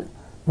lives in the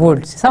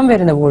woods, somewhere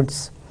in the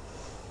woods.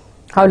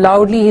 How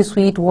loudly his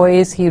sweet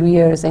voice he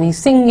rears, and he's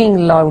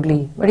singing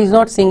loudly, but he's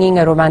not singing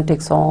a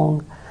romantic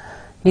song,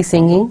 he's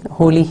singing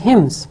holy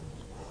hymns.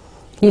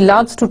 He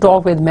loves to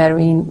talk with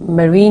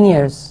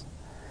mariners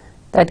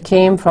that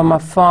came from a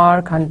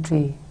far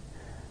country.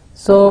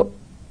 So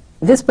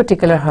this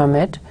particular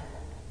hermit,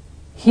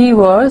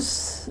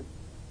 since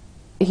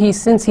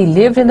he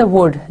lived in the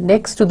wood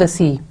next to the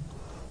sea,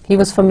 he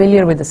was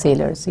familiar with the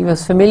sailors, he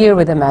was familiar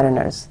with the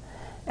mariners,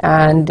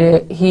 and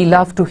he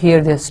loved to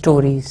hear their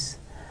stories.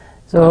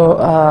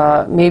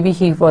 So maybe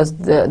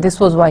this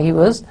was why he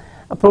was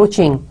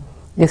approaching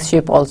this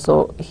ship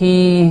also.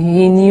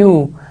 He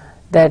knew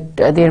that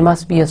there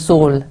must be a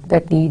soul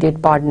that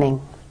needed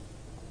pardoning.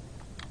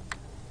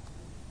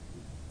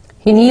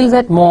 He kneels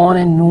at morn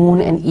and noon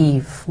and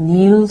eve,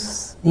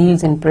 kneels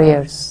in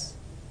prayers.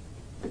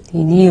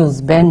 He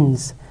kneels,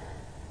 bends,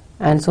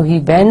 and so he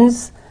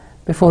bends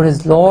before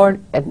his Lord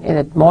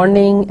at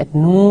morning, at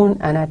noon,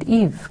 and at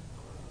eve.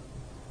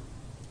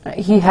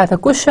 He hath a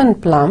cushion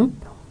plump.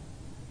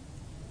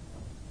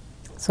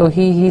 So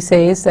he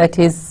says that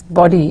his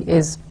body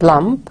is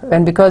plump,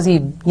 and because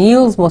he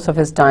kneels most of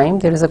his time,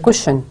 there is a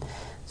cushion.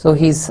 So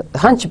he's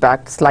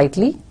hunchbacked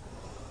slightly.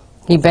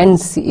 He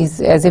bends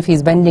as if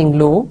he's bending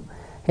low.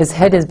 His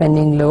head is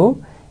bending low.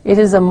 It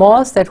is a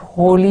moss that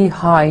wholly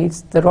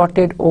hides the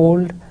rotted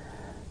old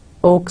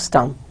oak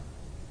stump.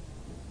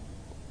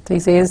 So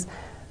he says,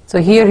 so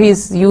here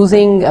he's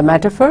using a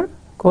metaphor.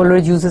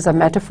 Coleridge uses a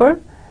metaphor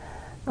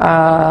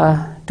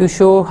to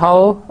show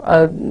how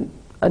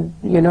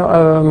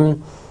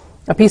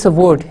a piece of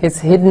wood is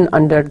hidden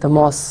under the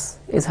moss,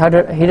 is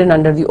hidden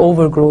under the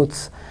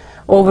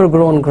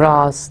overgrown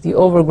grass, the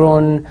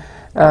overgrown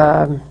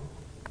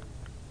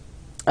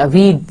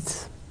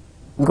weeds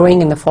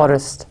growing in the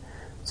forest.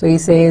 So he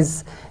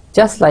says,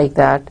 just like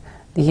that,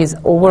 his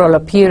overall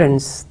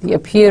appearance, the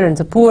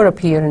poor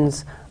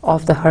appearance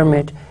of the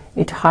hermit,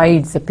 it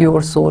hides the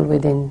pure soul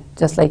within,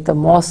 just like the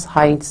moss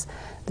hides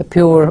the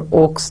pure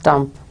oak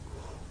stump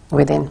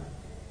within.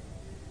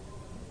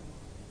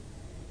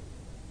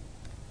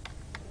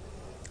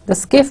 The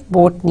skiff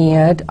boat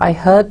neared, I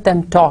heard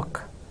them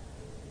talk.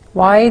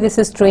 Why this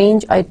is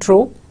strange, I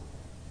trow.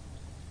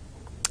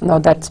 Now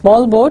that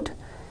small boat,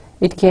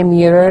 it came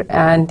nearer,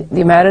 and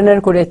the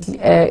mariner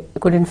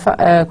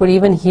could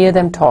even hear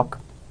them talk.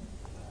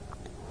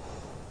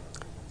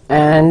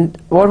 And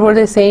what were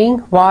they saying?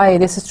 Why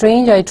this is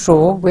strange, I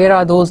trow. Where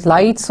are those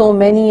lights so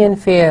many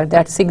and fair,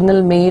 that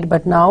signal made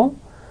but now?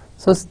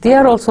 So they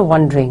are also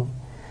wondering.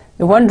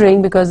 They're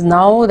wondering because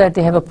now that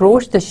they have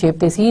approached the ship,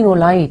 they see no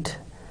light.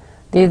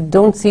 They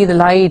don't see the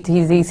light.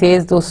 He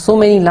says those so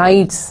many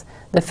lights,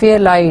 the fair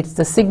lights,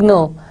 the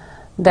signal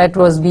that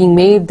was being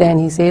made then,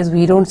 he says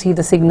we don't see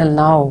the signal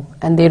now,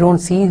 and they don't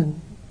see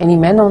any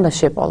men on the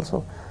ship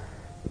also.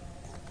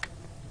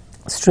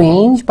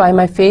 Strange, by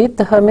my faith,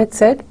 the hermit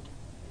said.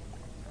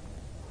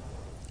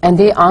 And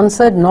they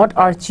answered not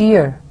our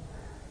cheer.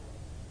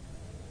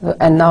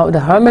 And now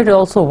the hermit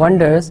also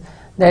wonders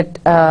that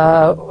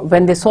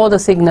when they saw the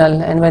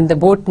signal and when the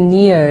boat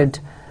neared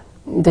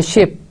the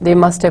ship, they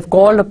must have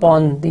called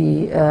upon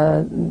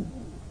them,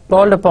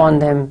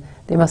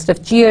 they must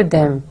have cheered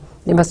them,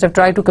 they must have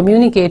tried to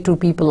communicate to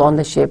people on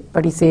the ship.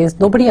 But he says,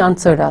 nobody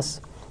answered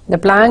us. The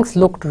planks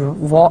looked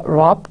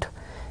warped,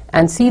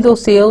 and see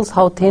those sails,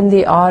 how thin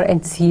they are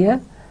and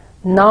sere.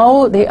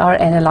 Now they are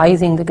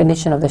analyzing the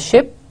condition of the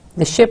ship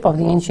of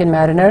the ancient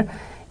mariner,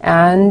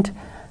 and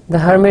the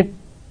hermit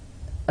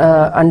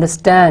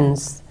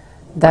understands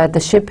that the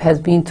ship has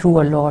been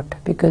through a lot,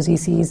 because he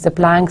sees the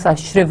planks are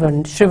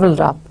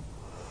shriveled up,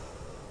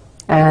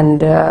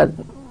 and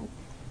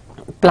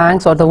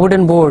planks or the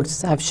wooden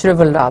boards have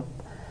shriveled up,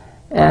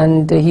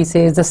 and he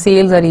says the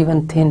sails are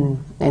even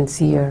thin and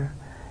sere,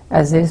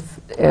 as if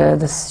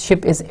the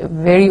ship is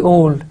very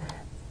old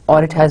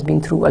or it has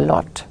been through a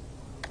lot.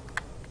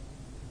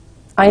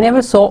 I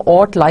never saw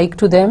aught like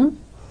to them,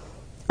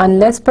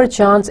 unless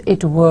perchance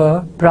it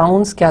were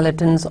brown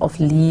skeletons of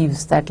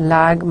leaves that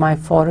lag my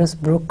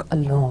forest brook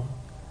alone.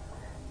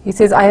 He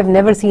says, I have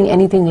never seen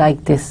anything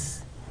like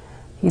this.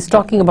 He's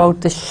talking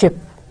about the ship,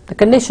 the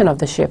condition of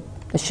the ship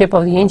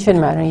of the ancient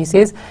mariner. He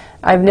says,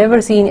 I've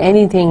never seen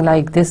anything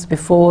like this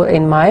before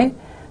in my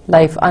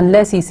life,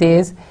 unless, he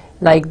says,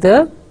 like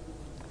the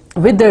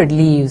withered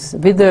leaves,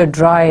 withered,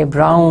 dry,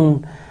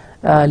 brown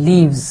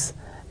leaves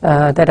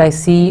that I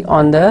see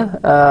on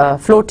the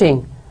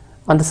floating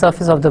on the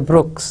surface of the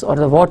brooks or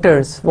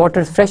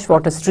the fresh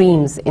water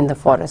streams in the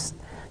forest.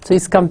 So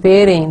he's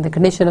comparing the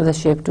condition of the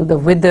ship to the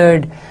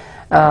withered,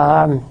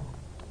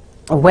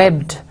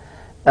 webbed,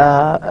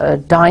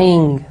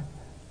 dying,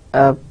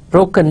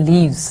 broken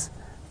leaves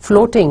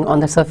floating on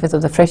the surface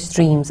of the fresh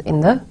streams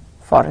in the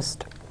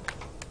forest.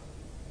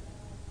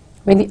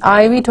 When the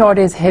ivy tod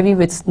is heavy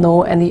with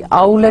snow and the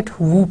owlet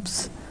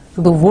whoops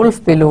to the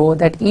wolf below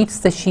that eats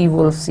the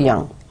she-wolf's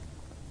young.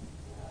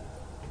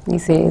 He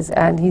says,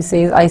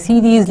 I see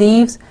these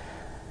leaves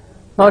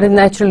not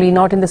naturally,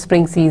 not in the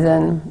spring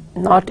season,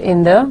 not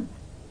in the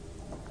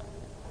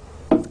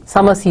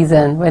summer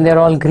season when they're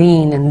all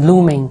green and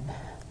blooming,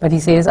 but he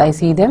says, I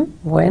see them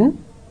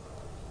when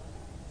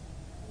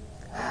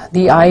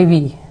the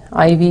ivy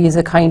is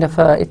a kind of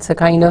a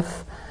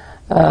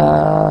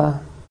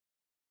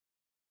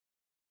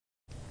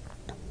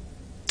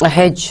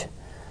hedge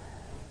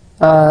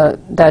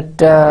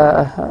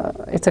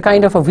it's a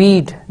kind of a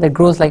weed that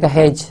grows like a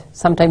hedge.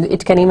 Sometimes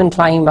it can even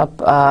climb up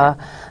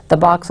the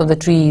barks of the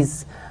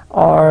trees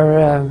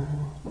or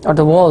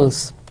the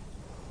walls.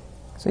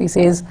 So he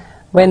says,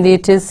 when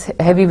it is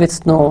heavy with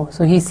snow,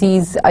 so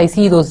I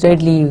see those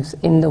dead leaves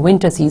in the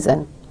winter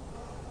season,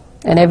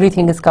 and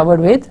everything is covered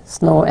with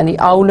snow, and the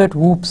owlet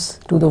whoops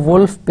to the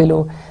wolf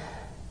below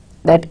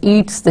that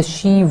eats the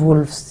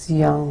she-wolf's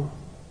young.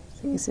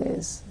 So he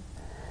says,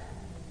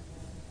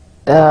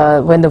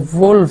 when the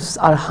wolves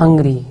are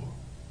hungry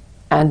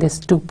and they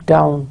stoop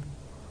down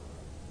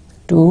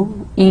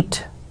to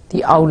eat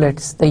the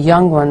owlets, the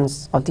young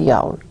ones of the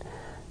owl.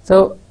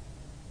 So,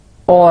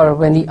 or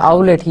when the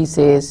owlet, he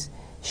says,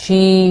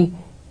 she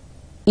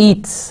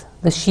eats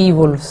the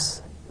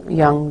she-wolf's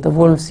young, the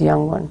wolf's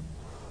young one.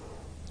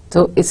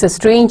 So it's a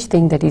strange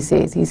thing that he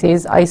says. He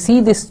says, I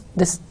see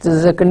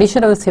the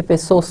condition of the ship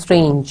is so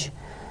strange,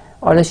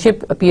 or the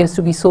ship appears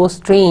to be so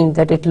strange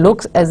that it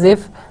looks as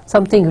if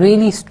something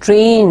really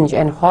strange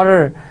and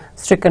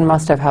horror-stricken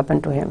must have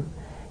happened to him.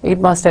 It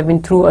must have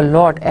been through a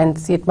lot, and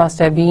it must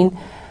have been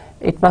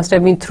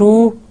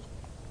through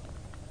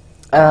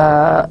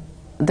the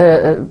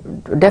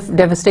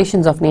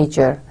devastations of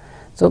nature.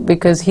 So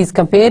because he's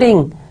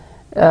comparing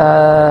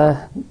the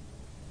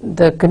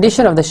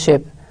condition of the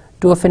ship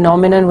to a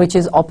phenomenon which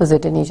is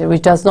opposite in nature,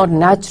 which does not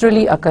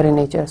naturally occur in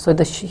nature. So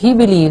he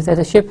believes that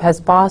the ship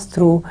has passed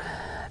through,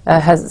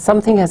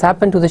 something has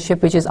happened to the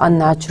ship which is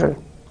unnatural,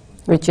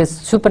 which is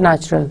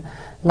supernatural,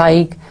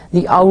 like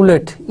the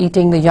owlet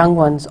eating the young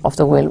ones of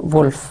the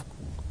wolf.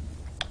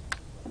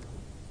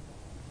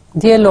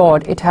 Dear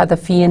Lord, it hath a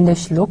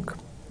fiendish look.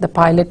 The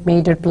pilot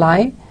made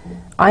reply,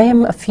 I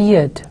am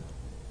afeard.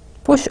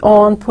 Push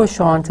on,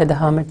 said the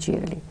hermit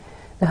cheerily.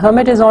 The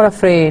hermit is not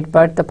afraid,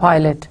 but the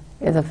pilot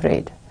is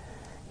afraid.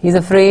 He's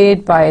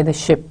afraid by the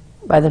ship,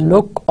 by the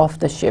look of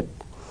the ship,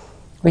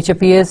 which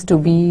appears to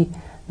be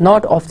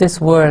not of this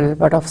world,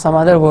 but of some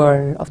other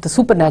world, of the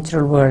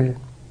supernatural world.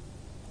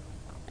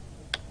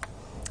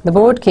 The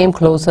boat came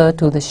closer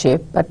to the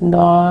ship, but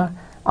nor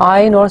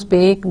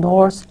spake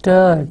nor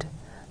stirred.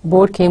 The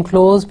boat came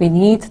close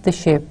beneath the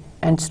ship,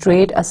 and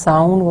straight a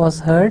sound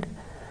was heard.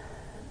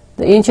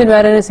 The ancient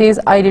mariner says,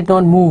 I did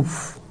not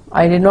move.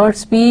 I did not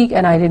speak,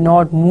 and I did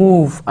not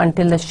move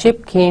until the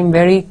ship came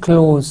very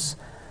close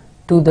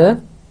to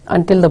the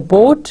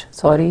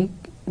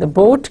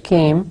boat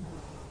came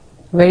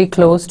very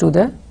close to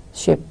the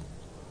ship.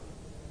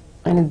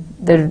 And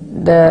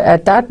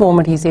at that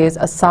moment, he says,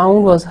 a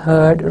sound was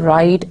heard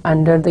right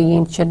under the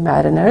ancient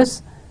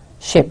mariner's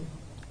ship.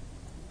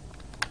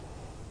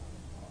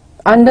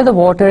 Under the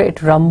water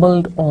it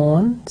rumbled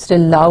on, still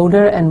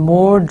louder and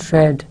more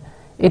dread.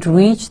 It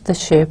reached the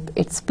ship,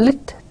 it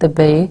split the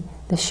bay,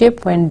 the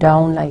ship went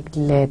down like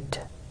lead.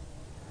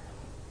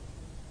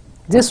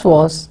 This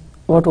was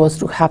what was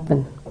to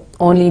happen.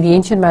 Only the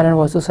ancient mariner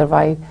was to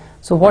survive.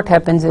 So what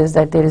happens is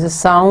that there is a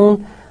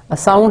sound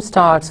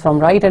starts from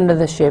right under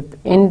the ship,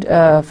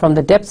 from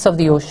the depths of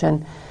the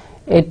ocean.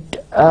 It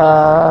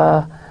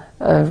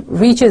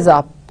reaches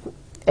up.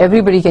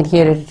 Everybody can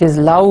hear it. It is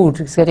loud.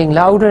 It's getting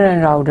louder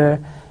and louder.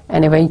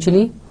 And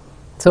eventually,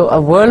 so a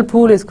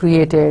whirlpool is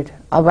created,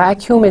 a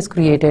vacuum is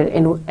created,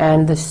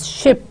 and the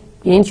ship,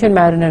 the ancient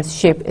mariner's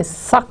ship, is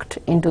sucked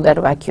into that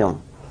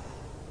vacuum.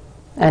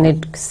 And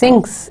it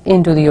sinks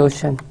into the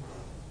ocean.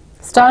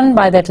 Stunned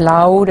by that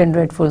loud and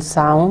dreadful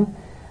sound,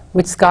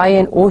 which sky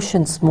and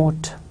ocean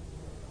smote,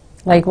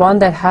 like one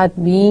that had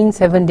been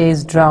 7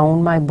 days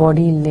drowned, my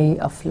body lay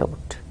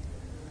afloat.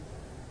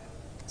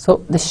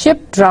 So the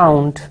ship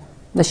drowned,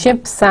 the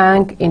ship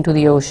sank into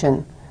the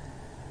ocean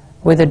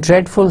with a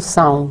dreadful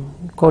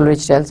sound,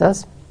 Coleridge tells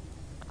us.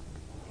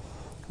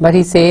 But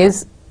he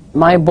says,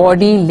 my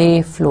body lay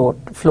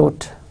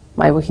afloat.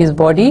 His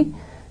body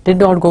did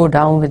not go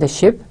down with the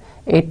ship,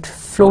 it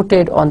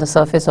floated on the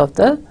surface of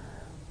the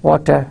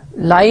water.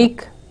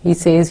 Like, he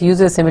says,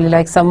 uses a simile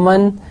like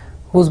someone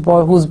who's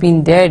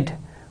been dead,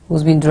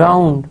 who's been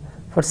drowned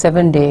for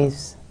 7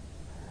 days.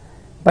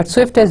 But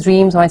swift as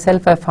dreams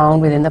myself I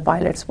found within the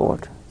pilot's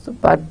boat.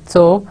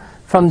 So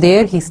from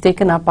there he's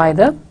taken up by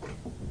the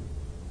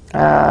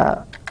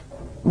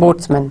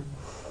boatsman.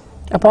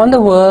 Upon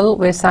the whirl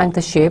where sank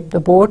the ship, the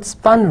boat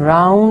spun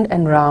round,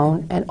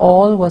 and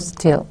all was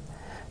still,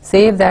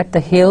 save that the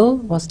hill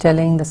was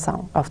telling the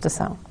sound of the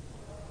sound.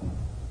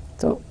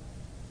 So,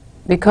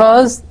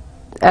 because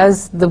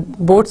as the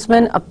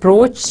boatsman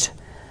approached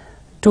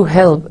to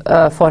help,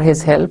 for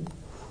his help,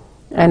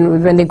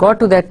 and when they got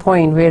to that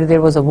point where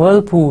there was a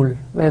whirlpool,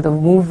 where the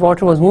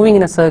water was moving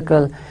in a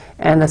circle,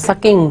 and the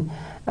sucking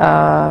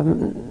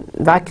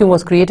vacuum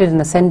was created in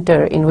the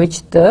center in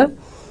which the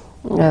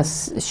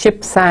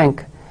ship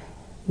sank,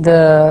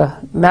 the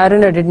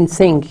mariner didn't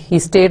sink, he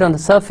stayed on the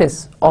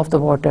surface of the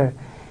water.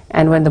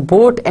 And when the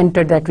boat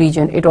entered that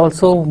region, it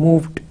also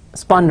moved,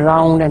 spun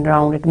round and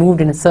round, it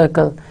moved in a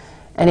circle,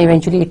 and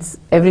eventually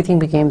everything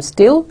became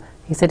still,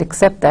 he said,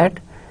 except that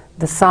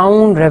the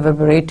sound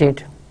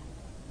reverberated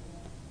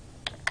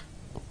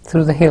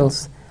through the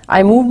hills.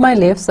 I moved my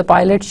lips, the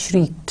pilot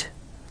shrieked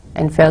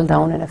and fell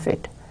down in a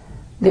fit.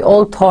 They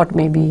all thought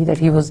maybe that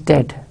he was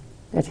dead,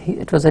 that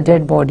it was a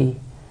dead body.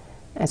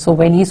 And so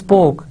when he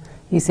spoke,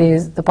 he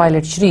says the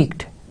pilot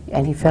shrieked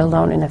and he fell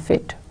down in a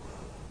fit.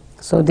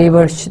 So they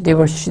were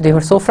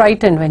so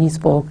frightened when he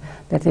spoke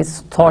that they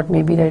thought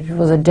maybe that it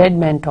was a dead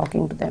man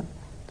talking to them.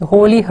 The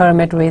holy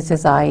hermit raised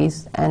his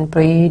eyes and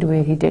prayed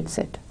where he did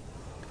sit.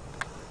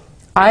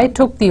 I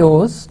took the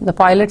oars, the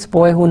pilot's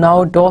boy who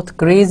now doth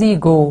crazy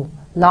go,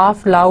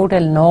 laughed loud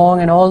and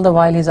long, and all the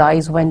while his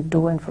eyes went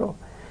to and fro.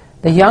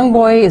 The young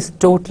boy is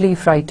totally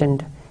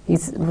frightened.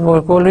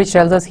 Coleridge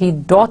tells us he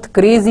doth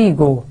crazy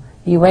go.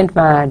 He went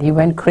mad, he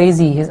went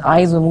crazy, his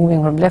eyes were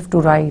moving from left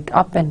to right,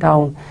 up and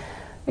down.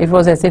 It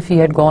was as if he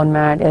had gone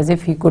mad, as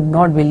if he could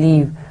not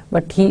believe,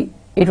 but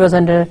it was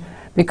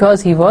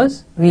because he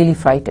was really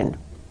frightened.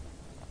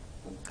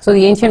 So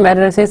the ancient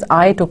mariner says,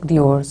 I took the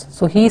oars.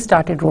 So he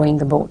started rowing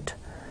the boat.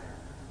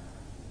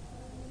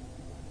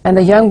 And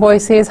the young boy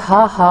says,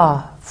 ha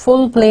ha,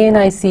 full plain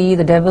I see,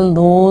 the devil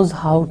knows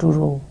how to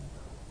row.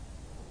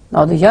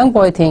 Now the young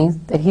boy thinks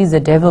that he's the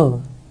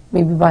devil.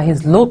 Maybe by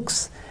his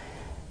looks,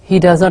 he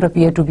does not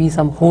appear to be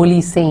some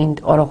holy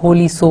saint or a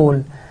holy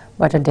soul,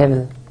 but a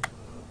devil.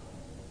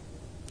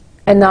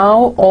 And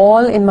now,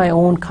 all in my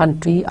own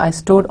country, I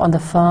stood on the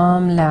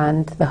firm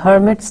land. The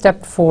hermit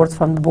stepped forth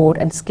from the boat,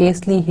 and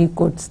scarcely he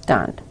could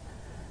stand.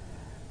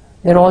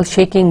 They're all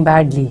shaking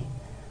badly,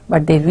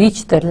 but they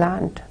reach the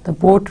land. The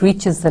boat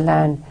reaches the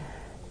land,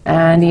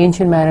 and the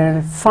ancient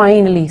mariner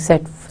finally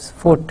set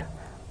foot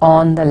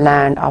on the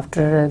land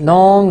after a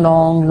long,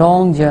 long,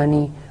 long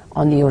journey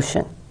on the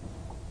ocean.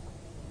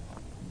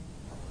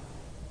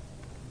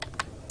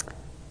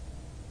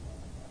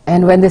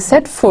 And when they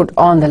set foot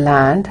on the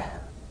land,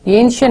 the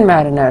ancient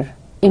mariner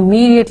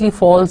immediately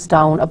falls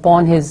down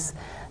upon his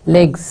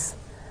legs,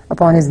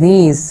 upon his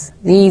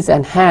knees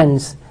and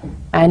hands,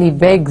 and he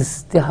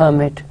begs the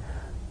hermit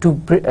to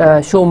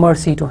show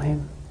mercy to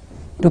him,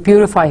 to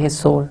purify his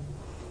soul,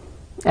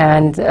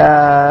 and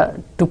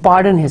to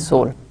pardon his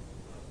soul.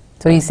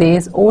 So he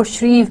says, "Oh,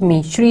 shrieve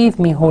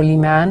me, holy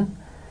man."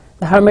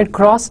 The hermit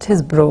crossed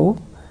his brow.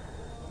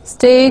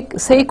 "Say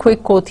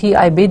quick," quoth he,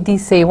 "I bid thee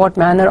say, what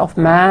manner of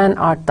man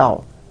art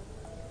thou?"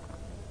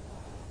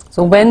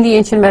 So when the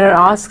ancient mariner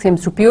asks him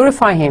to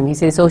purify him, he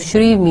says, "Oh,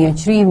 shrieve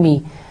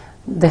me."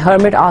 The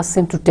hermit asks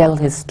him to tell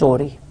his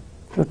story,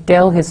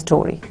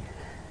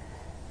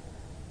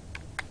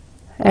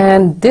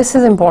 And this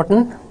is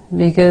important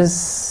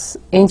because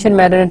ancient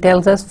mariner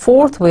tells us,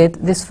 forthwith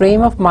this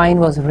frame of mine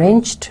was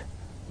wrenched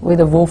with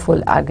a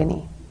woeful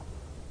agony,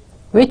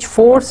 which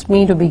forced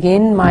me to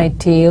begin my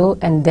tale,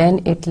 and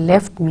then it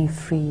left me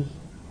free.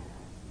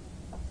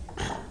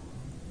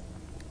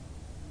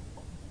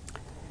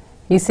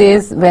 He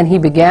says when he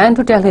began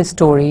to tell his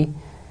story,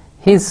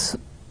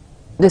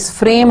 this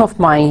frame of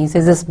mine, he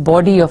says this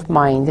body of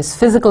mine, this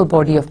physical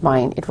body of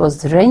mine, it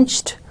was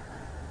wrenched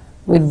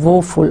with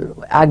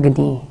woeful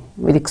agony,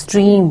 with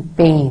extreme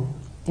pain.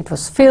 It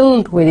was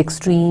filled with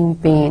extreme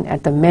pain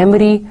at the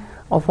memory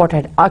of what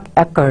had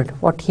occurred,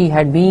 what he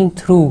had been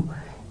through.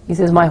 He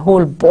says my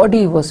whole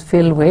body was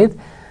filled with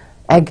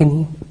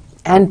agony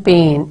and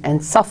pain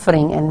and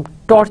suffering and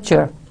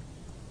torture.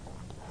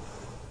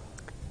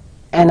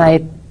 And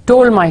I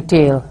told my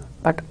tale,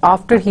 but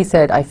after he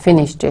said I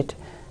finished it,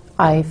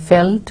 I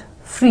felt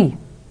free.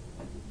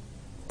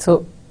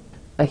 So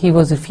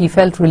he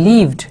felt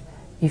relieved,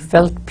 he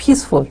felt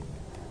peaceful.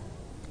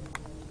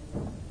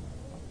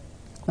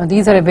 Now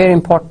these are very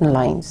important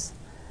lines.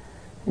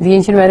 The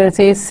ancient mariner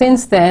says,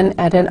 since then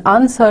at an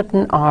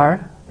uncertain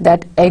hour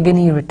that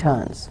agony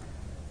returns.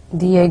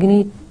 The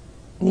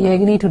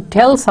agony to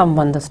tell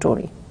someone the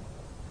story,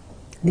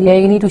 the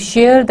agony to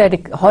share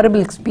that horrible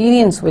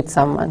experience with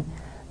someone,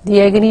 the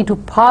agony to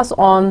pass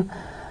on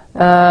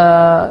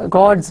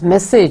God's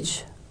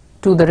message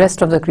to the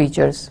rest of the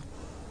creatures.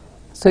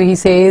 So he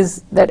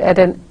says that at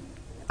an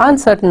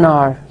uncertain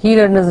hour, he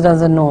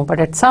doesn't know, but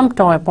at some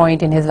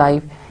point in his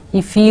life,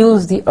 he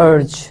feels the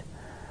urge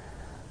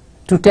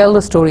to tell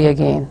the story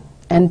again.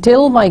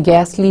 Until my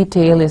ghastly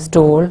tale is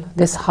told,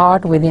 this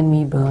heart within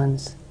me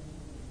burns.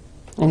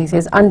 And he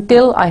says,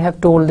 until I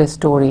have told this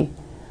story,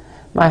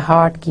 my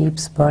heart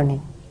keeps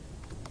burning.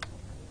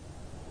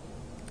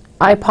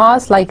 I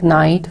pass like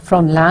night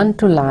from land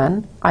to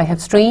land. I have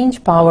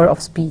strange power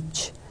of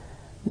speech.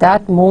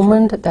 That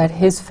moment that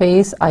his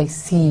face I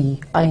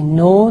see, I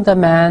know the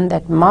man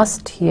that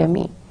must hear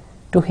me.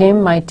 To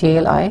him my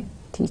tale I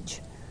teach.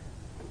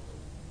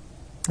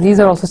 These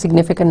are also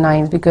significant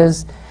lines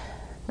because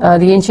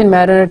the ancient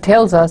mariner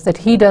tells us that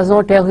he does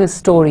not tell his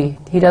story.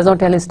 He does not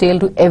tell his tale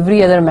to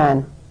every other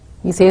man.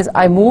 He says,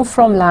 I move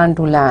from land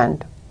to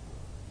land,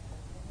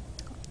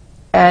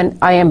 and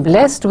I am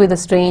blessed with a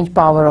strange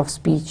power of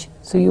speech.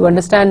 So you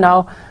understand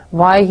now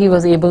why he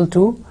was able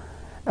to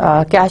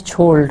catch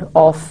hold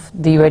of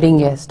the wedding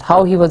guest,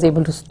 how he was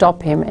able to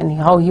stop him, and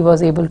how he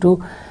was able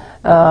to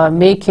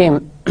make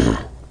him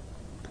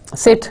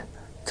sit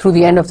through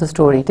the end of the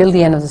story, till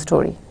the end of the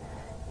story.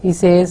 He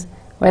says,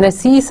 when I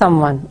see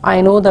someone,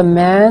 I know the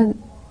man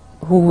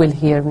who will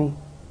hear me.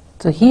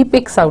 So he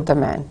picks out the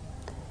man,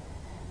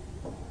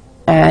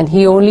 and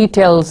he only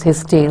tells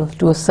his tale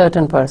to a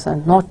certain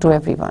person, not to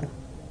everyone.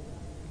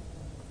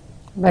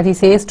 But he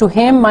says, to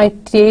him my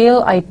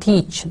tale I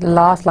teach. The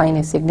last line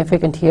is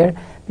significant here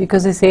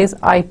because he says,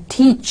 I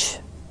teach.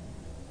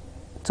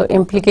 So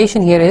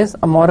implication here is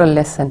a moral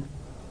lesson.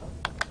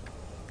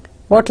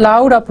 What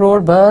loud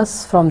uproar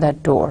bursts from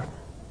that door.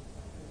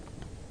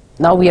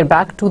 Now we are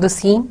back to the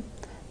scene,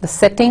 the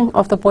setting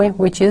of the poem,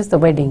 which is the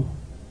wedding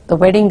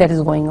that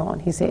is going on,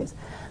 he says.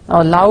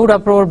 Now a loud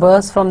uproar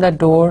bursts from that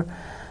door.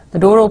 The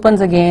door opens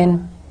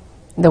again.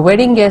 The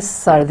wedding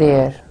guests are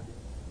there.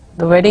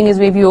 The wedding is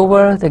maybe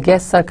over, the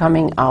guests are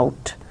coming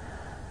out.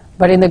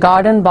 But in the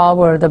garden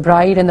bower, the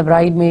bride and the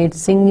bridemaid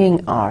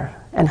singing are,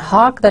 and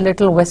hark the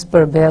little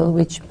vesper bell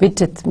which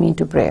biddeth me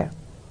to prayer.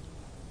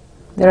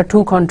 There are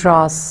two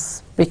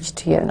contrasts pitched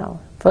here now.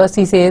 First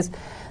he says,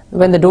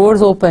 when the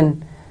doors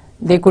open,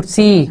 they could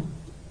see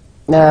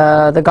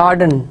the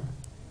garden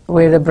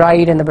where the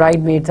bride and the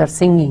bridemaids are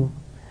singing.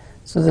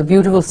 So the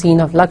beautiful scene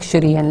of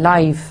luxury and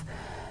life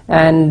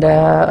and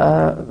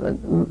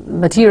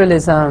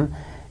materialism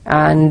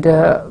and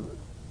a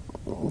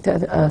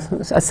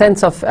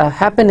sense of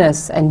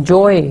happiness and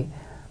joy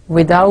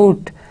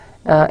without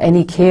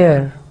any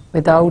care,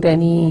 without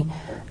any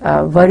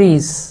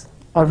worries,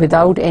 or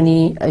without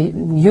any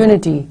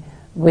unity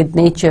with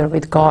nature,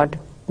 with God,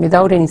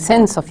 without any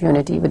sense of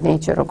unity with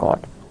nature or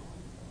God.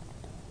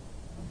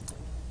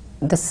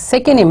 The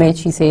second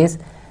image, he says,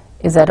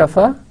 is that of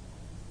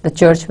the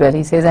church bell.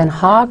 He says, and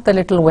hark the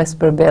little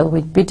vesper bell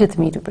which biddeth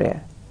me to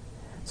prayer.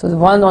 So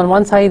on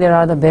one side there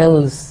are the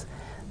bells,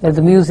 there's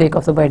the music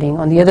of the wedding.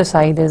 On the other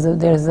side there's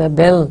a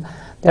bell,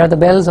 there are the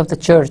bells of the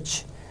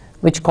church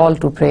which call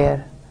to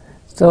prayer.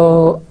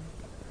 So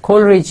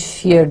Coleridge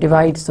here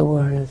divides the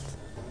world.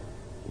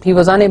 He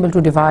was unable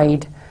to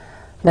divide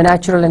the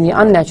natural and the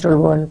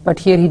unnatural world, but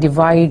here he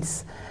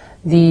divides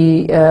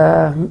the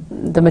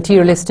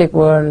materialistic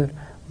world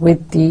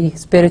with the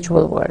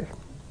spiritual world.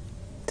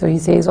 So he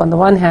says, on the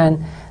one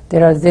hand,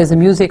 there's the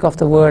music of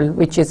the world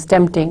which is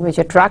tempting, which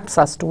attracts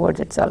us towards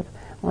itself.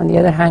 On the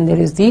other hand, there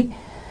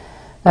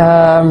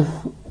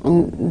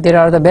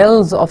are the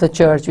bells of the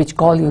church which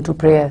call you to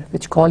prayer,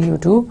 which call you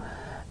to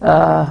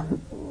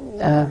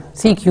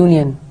seek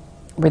union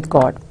with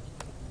God.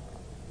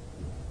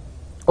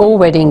 O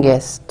wedding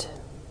guest,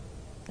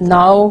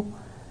 now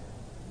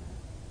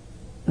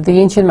the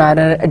ancient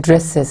mariner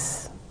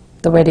addresses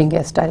the wedding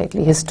guest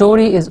directly. His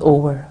story is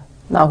over.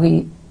 Now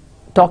he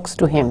talks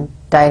to him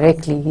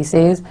directly. He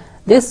says,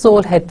 this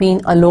soul had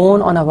been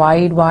alone on a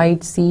wide,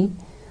 wide sea.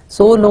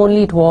 So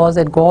lonely it was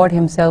that God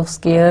himself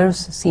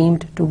scarce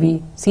seemed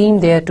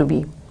there to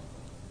be.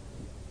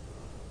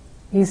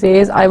 He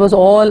says, I was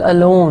all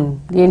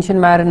alone. The ancient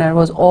mariner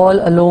was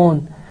all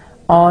alone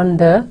on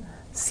the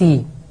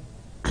sea.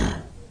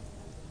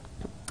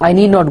 I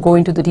need not go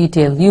into the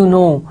detail. You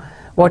know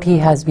what he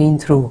has been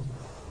through.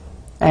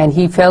 And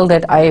he felt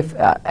that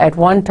at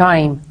one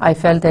time, I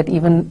felt that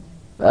even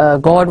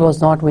God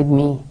was not with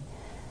me.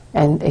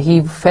 And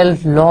he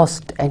felt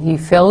lost and he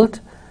felt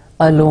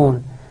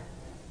alone.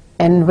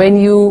 And when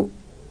you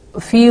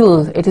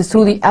feel, it is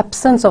through the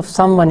absence of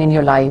someone in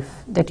your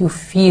life that you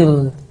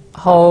feel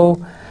how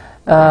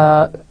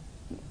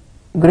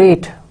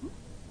great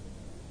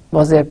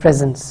was their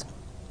presence.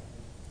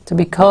 So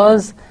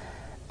because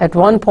at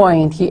one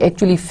point he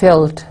actually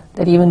felt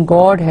that even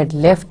God had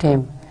left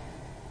him,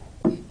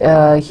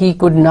 he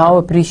could now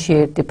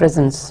appreciate the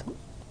presence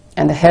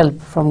and the help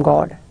from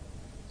God.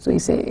 So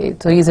he's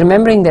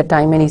remembering that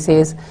time, and he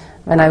says,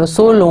 when I was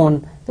so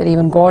alone that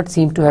even God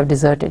seemed to have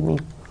deserted me.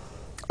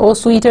 Oh,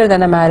 sweeter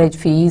than a marriage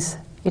feast,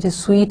 it is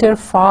sweeter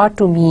far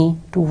to me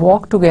to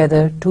walk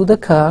together to the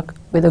kirk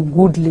with a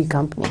goodly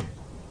company.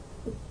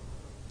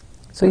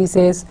 So he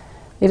says,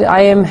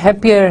 I am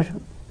happier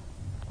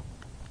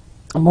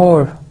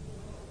more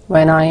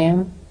when I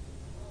am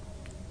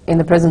in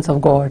the presence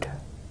of God,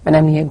 when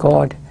I'm near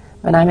God,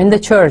 when I'm in the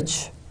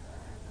church,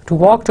 to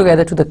walk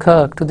together to the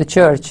kirk, to the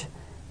church,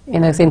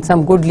 in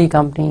some goodly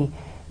company,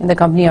 in the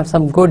company of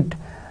some good,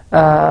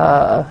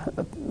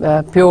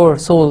 pure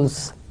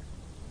souls,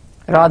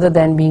 rather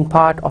than being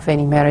part of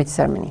any marriage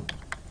ceremony.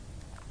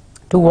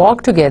 To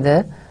walk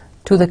together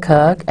to the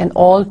kirk, and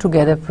all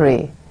together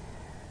pray.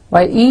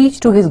 While each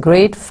to his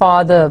great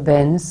Father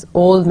bends,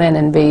 old men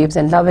and babes,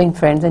 and loving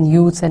friends, and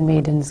youths and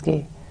maidens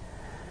gay.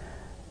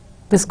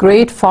 This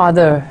great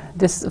Father,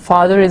 this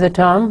Father is a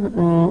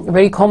term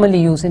very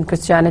commonly used in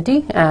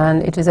Christianity,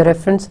 and it is a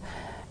reference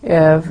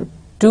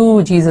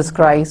to Jesus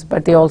Christ,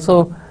 but they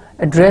also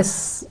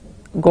address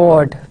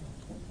God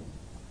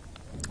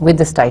with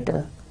this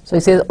title. So he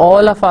says,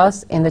 all of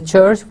us in the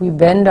church, we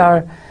bend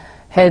our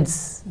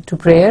heads to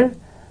prayer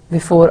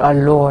before our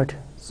Lord.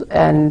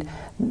 And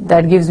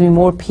that gives me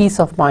more peace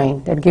of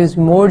mind, that gives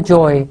me more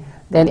joy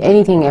than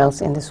anything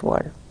else in this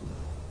world.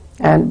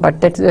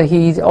 But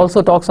he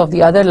also talks of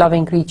the other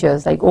loving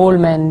creatures, like old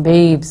men,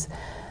 babes,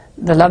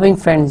 the loving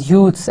friends,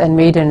 youths and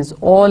maidens.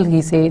 All,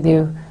 he say,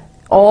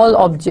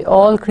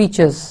 all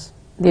creatures,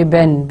 they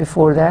bend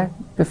before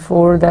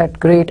that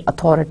great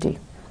authority.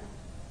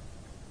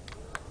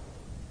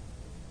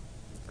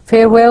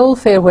 Farewell,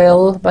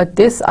 farewell, but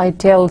this I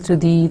tell to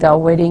thee, thou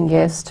wedding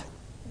guest.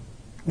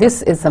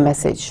 This is the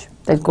message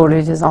that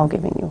Coleridge is now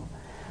giving you,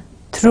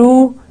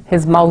 through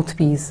his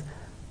mouthpiece,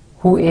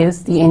 who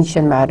is the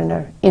Ancient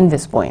Mariner in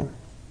this poem.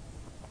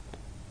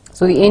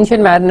 So the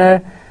Ancient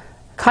Mariner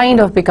kind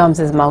of becomes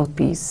his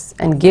mouthpiece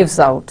and gives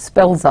out,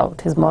 spells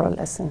out his moral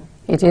lesson.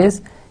 It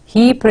is,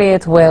 he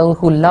prayeth well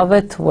who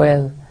loveth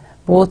well,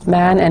 both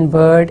man and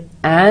bird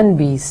and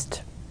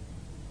beast.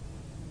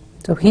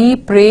 So he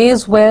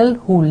prays well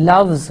who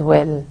loves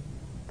well.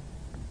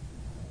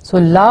 So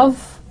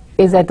love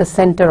is at the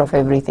center of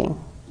everything.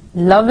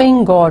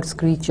 Loving God's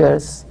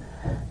creatures,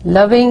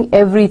 loving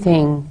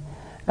everything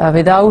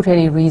without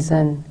any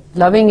reason,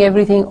 loving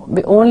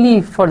everything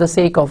only for the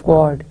sake of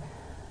God,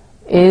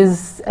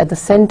 is at the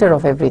center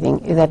of everything,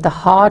 is at the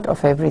heart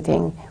of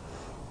everything,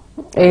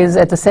 is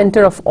at the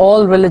center of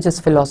all religious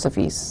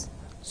philosophies.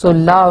 So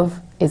love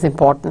is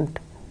important.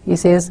 He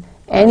says,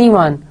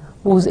 anyone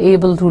who's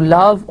able to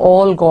love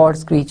all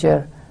God's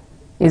creature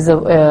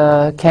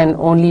can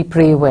only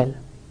pray well.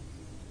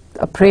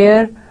 A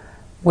prayer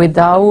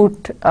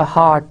without a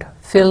heart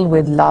filled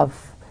with love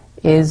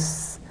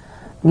is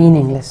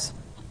meaningless.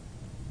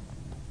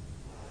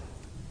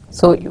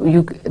 So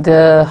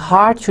the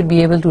heart should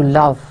be able to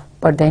love,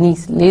 but then he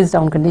lays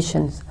down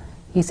conditions.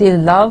 He says,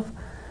 love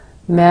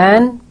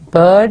man,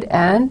 bird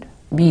and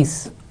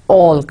beast,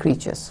 all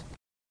creatures.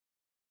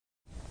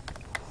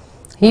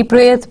 He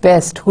prayeth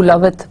best who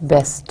loveth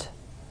best,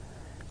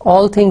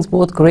 all things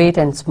both great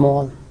and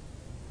small.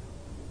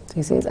 So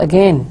he says,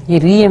 again, he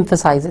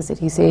re-emphasizes it.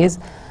 He says,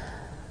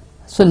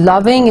 so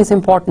loving is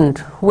important.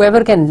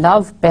 Whoever can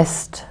love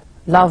best,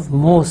 love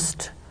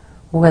most,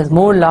 who has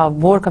more love,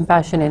 more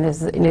compassion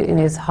in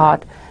his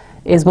heart,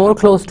 is more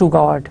close to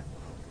God,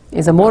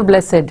 is a more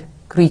blessed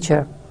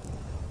creature.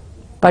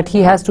 But he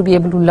has to be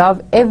able to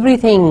love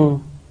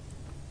everything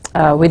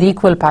with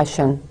equal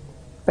passion,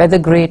 whether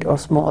great or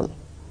small.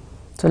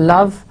 So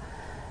love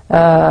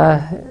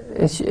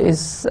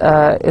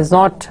is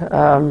not,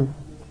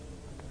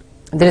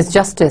 there is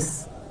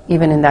justice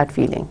even in that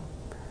feeling.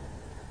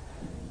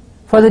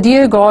 For the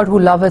dear God who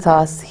loveth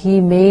us,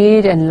 he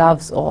made and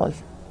loves all.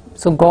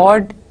 So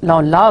God,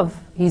 now love,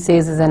 he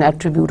says, is an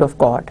attribute of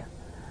God.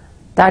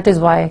 That is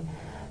why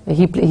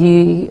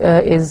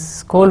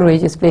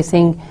Coleridge is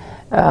placing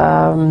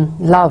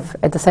love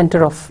at the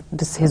center of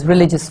his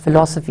religious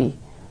philosophy,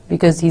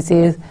 because he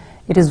says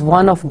it is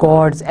one of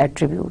God's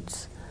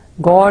attributes.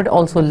 God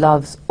also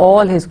loves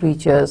all his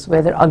creatures,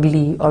 whether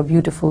ugly or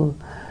beautiful,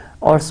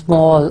 or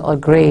small or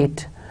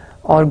great,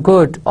 or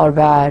good or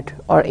bad,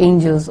 or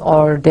angels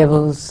or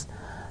devils.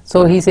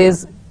 So he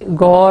says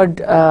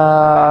God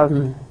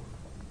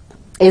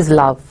is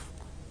love.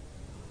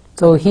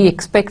 So he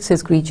expects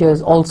his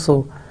creatures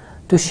also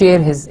to share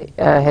his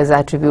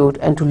attribute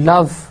and to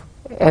love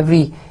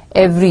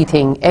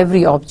everything,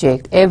 every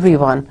object,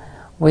 everyone,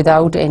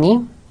 without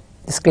any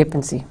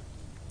discrepancy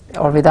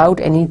or without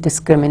any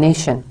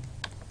discrimination.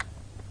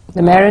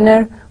 The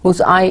mariner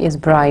whose eye is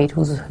bright,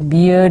 whose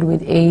beard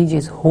with age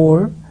is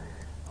hoar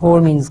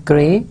means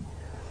grey,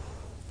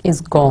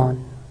 is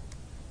gone.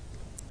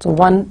 So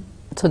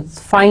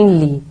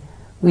finally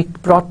we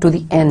brought to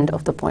the end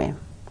of the poem.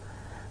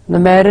 The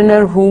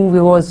mariner who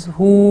was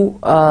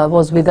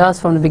with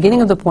us from the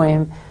beginning of the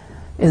poem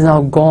is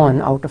now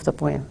gone out of the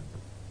poem.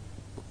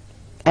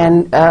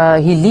 And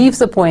he leaves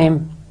the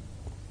poem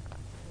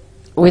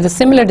with a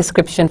similar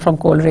description from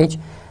Coleridge,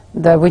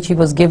 which he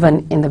was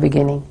given in the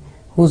beginning.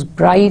 Whose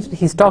bright,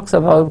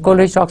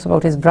 Coleridge talks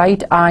about his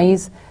bright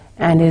eyes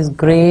and his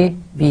grey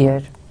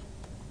beard.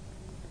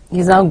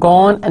 He's now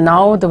gone, and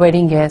now the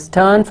wedding guests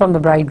turn from the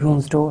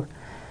bridegroom's door.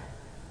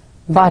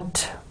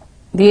 But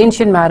the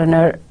Ancient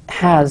Mariner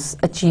has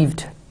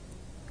achieved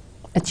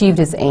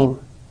his aim.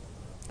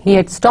 He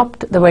had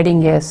stopped the wedding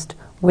guest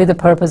with a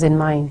purpose in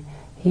mind.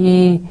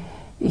 He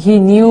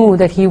knew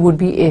that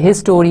his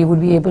story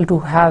would be able to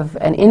have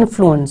an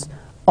influence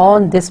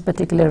on this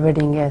particular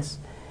wedding guest.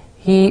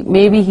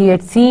 Maybe he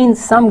had seen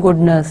some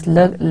goodness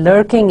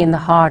lurking in the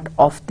heart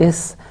of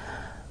this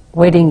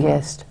wedding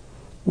guest.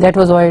 That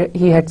was why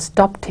he had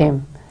stopped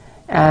him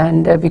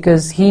and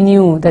because he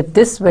knew that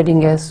this wedding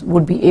guest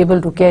would be able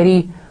to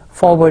carry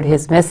forward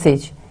his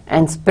message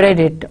and spread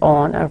it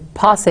on or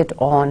pass it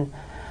on.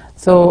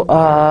 So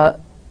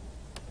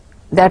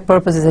that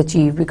purpose is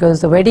achieved,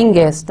 because the wedding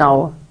guest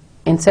now,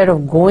 instead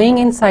of going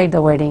inside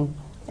the wedding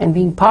and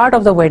being part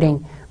of the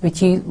wedding, which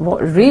he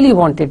really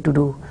wanted to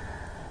do,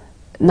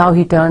 now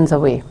he turns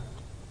away.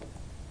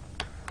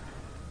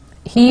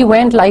 He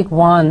went like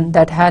one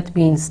that had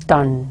been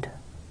stunned.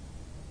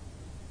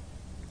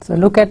 So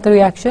look at the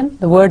reaction.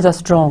 The words are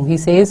strong. He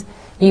says,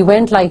 he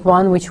went like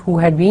one who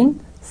had been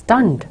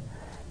stunned,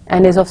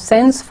 and is of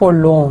sense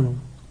forlorn.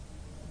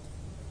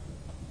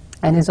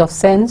 And is of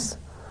sense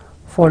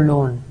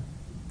forlorn.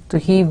 So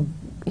he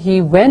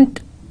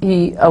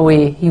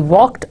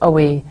walked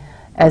away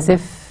as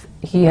if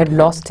he had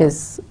lost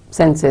his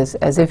senses,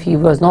 as if he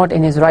was not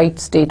in his right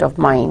state of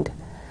mind.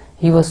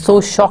 He was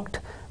so shocked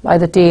by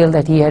the tale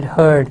that he had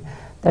heard,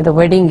 that the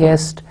wedding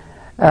guest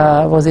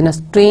was in a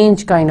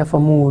strange kind of a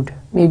mood,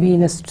 maybe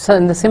in a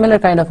similar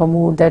kind of a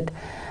mood that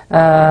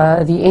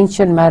the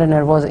ancient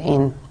mariner was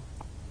in.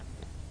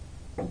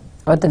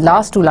 But the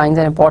last two lines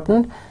are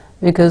important,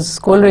 because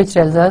Coleridge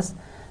tells us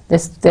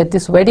that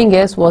this wedding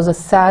guest was a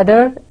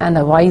sadder and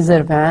a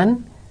wiser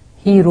man.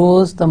 He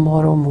rose the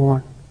morrow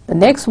morn. The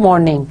next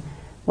morning,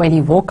 when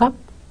he woke up,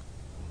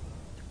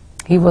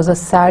 he was a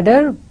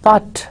sadder,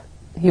 but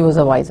he was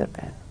a wiser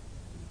man.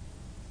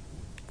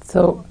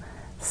 So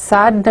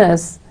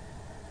sadness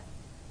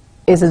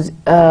is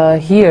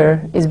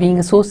here is being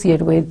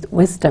associated with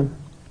wisdom.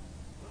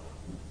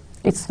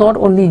 It's not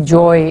only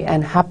joy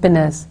and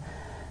happiness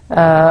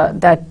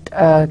that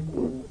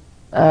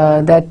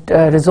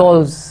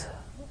resolves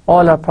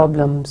all our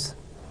problems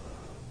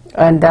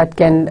and that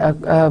can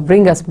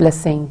bring us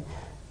blessing.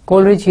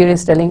 Coleridge here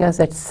is telling us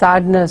that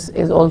sadness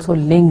is also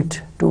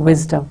linked to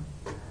wisdom.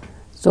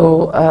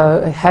 So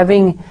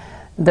having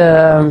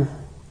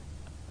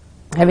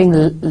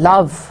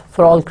love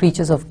for all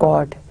creatures of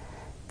God,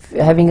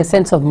 having a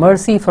sense of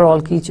mercy for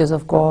all creatures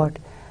of God,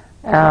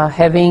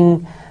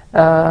 having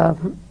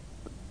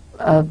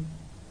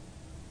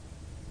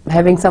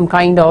some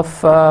kind of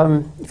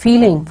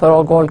feeling for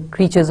all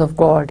creatures of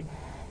God,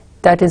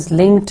 that is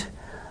linked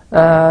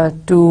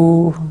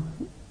to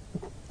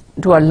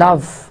our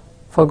love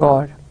for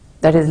God,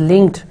 that is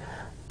linked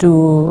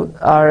to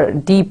our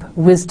deep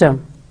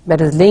wisdom, that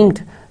is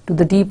linked to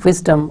the deep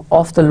wisdom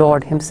of the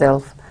Lord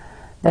Himself,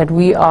 that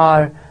we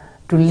are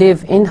to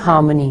live in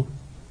harmony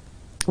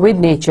with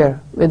nature,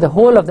 with the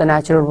whole of the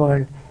natural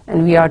world,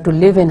 and we are to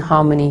live in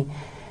harmony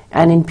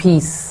and in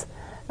peace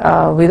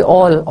with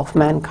all of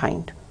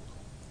mankind.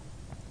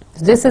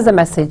 This is a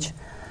message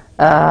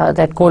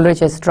that Coleridge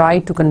has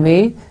tried to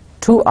convey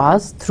to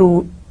us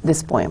through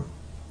this poem.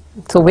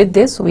 So with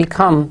this we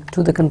come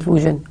to the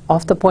conclusion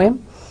of the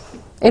poem.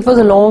 It was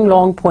a long,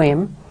 long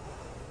poem,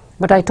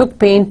 but I took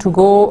pain to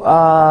go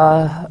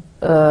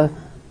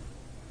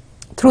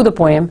through the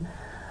poem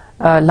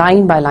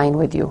line by line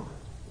with you,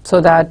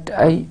 so that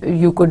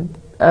you could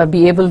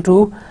be able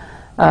to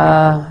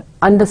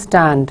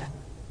understand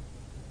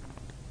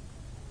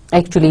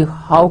actually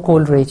how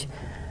Coleridge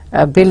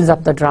builds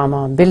up the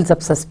drama, builds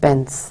up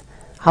suspense,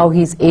 how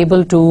he's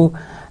able to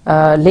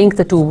link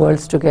the two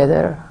worlds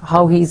together,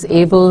 how he's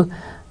able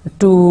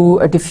to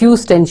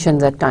diffuse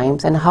tensions at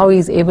times, and how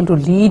he's able to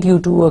lead you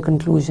to a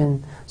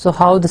conclusion. So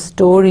how the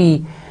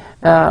story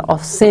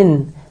of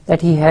sin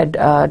that he had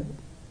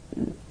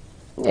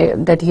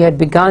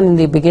begun in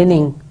the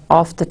beginning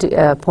of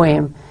the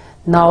poem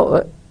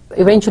now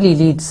eventually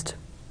leads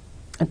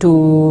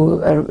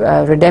to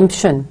a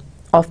redemption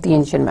of the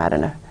ancient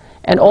mariner,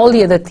 and all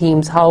the other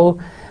themes, how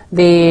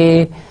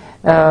they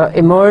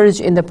emerge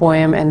in the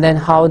poem, and then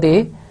how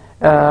they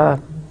are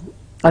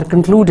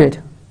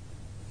concluded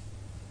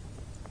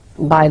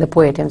by the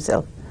poet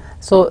himself.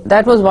 So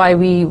that was why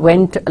we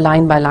went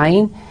line by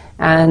line,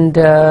 and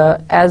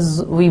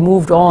as we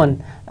moved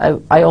on,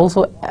 I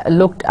also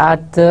looked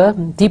at the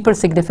deeper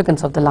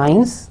significance of the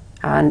lines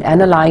and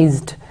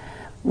analyzed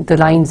the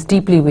lines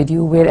deeply with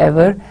you.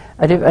 Wherever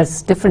a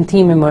different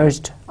theme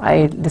emerged,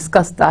 I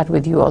discussed that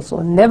with you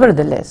also.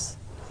 Nevertheless,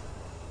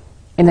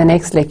 in the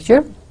next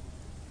lecture,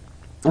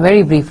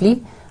 very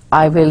briefly,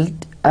 I will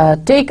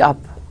take up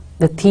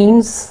the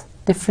themes,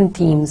 different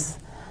themes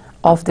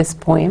of this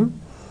poem,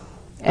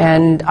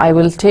 and I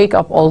will take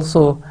up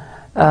also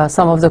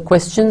some of the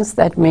questions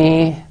that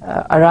may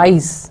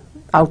arise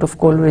out of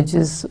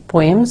Coleridge's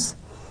poems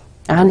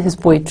and his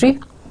poetry,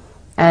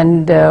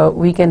 and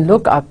we can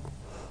look up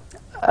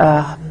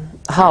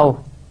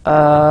how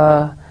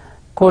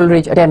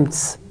Coleridge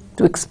attempts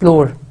to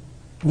explore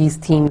these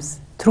themes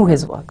through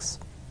his works.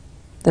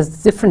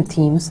 There's different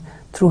themes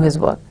through his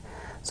work.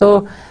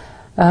 So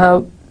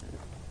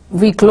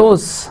we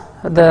close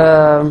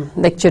the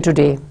lecture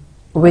today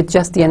with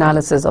just the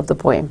analysis of the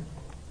poem,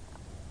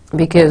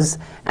 because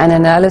an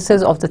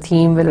analysis of the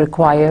theme will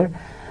require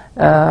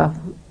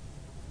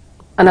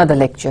another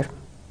lecture.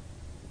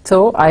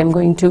 So I'm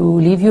going to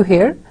leave you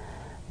here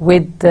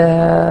with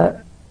the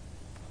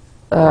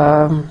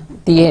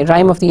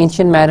Rime of the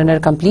Ancient Mariner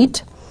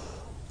complete,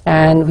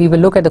 and we will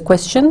look at the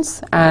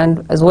questions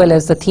and as well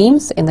as the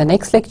themes in the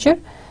next lecture.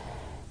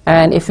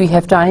 And if we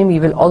have time, we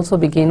will also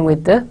begin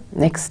with the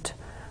next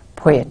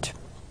poet.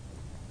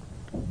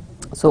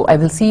 So I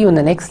will see you in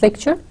the next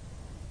lecture.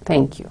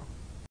 Thank you.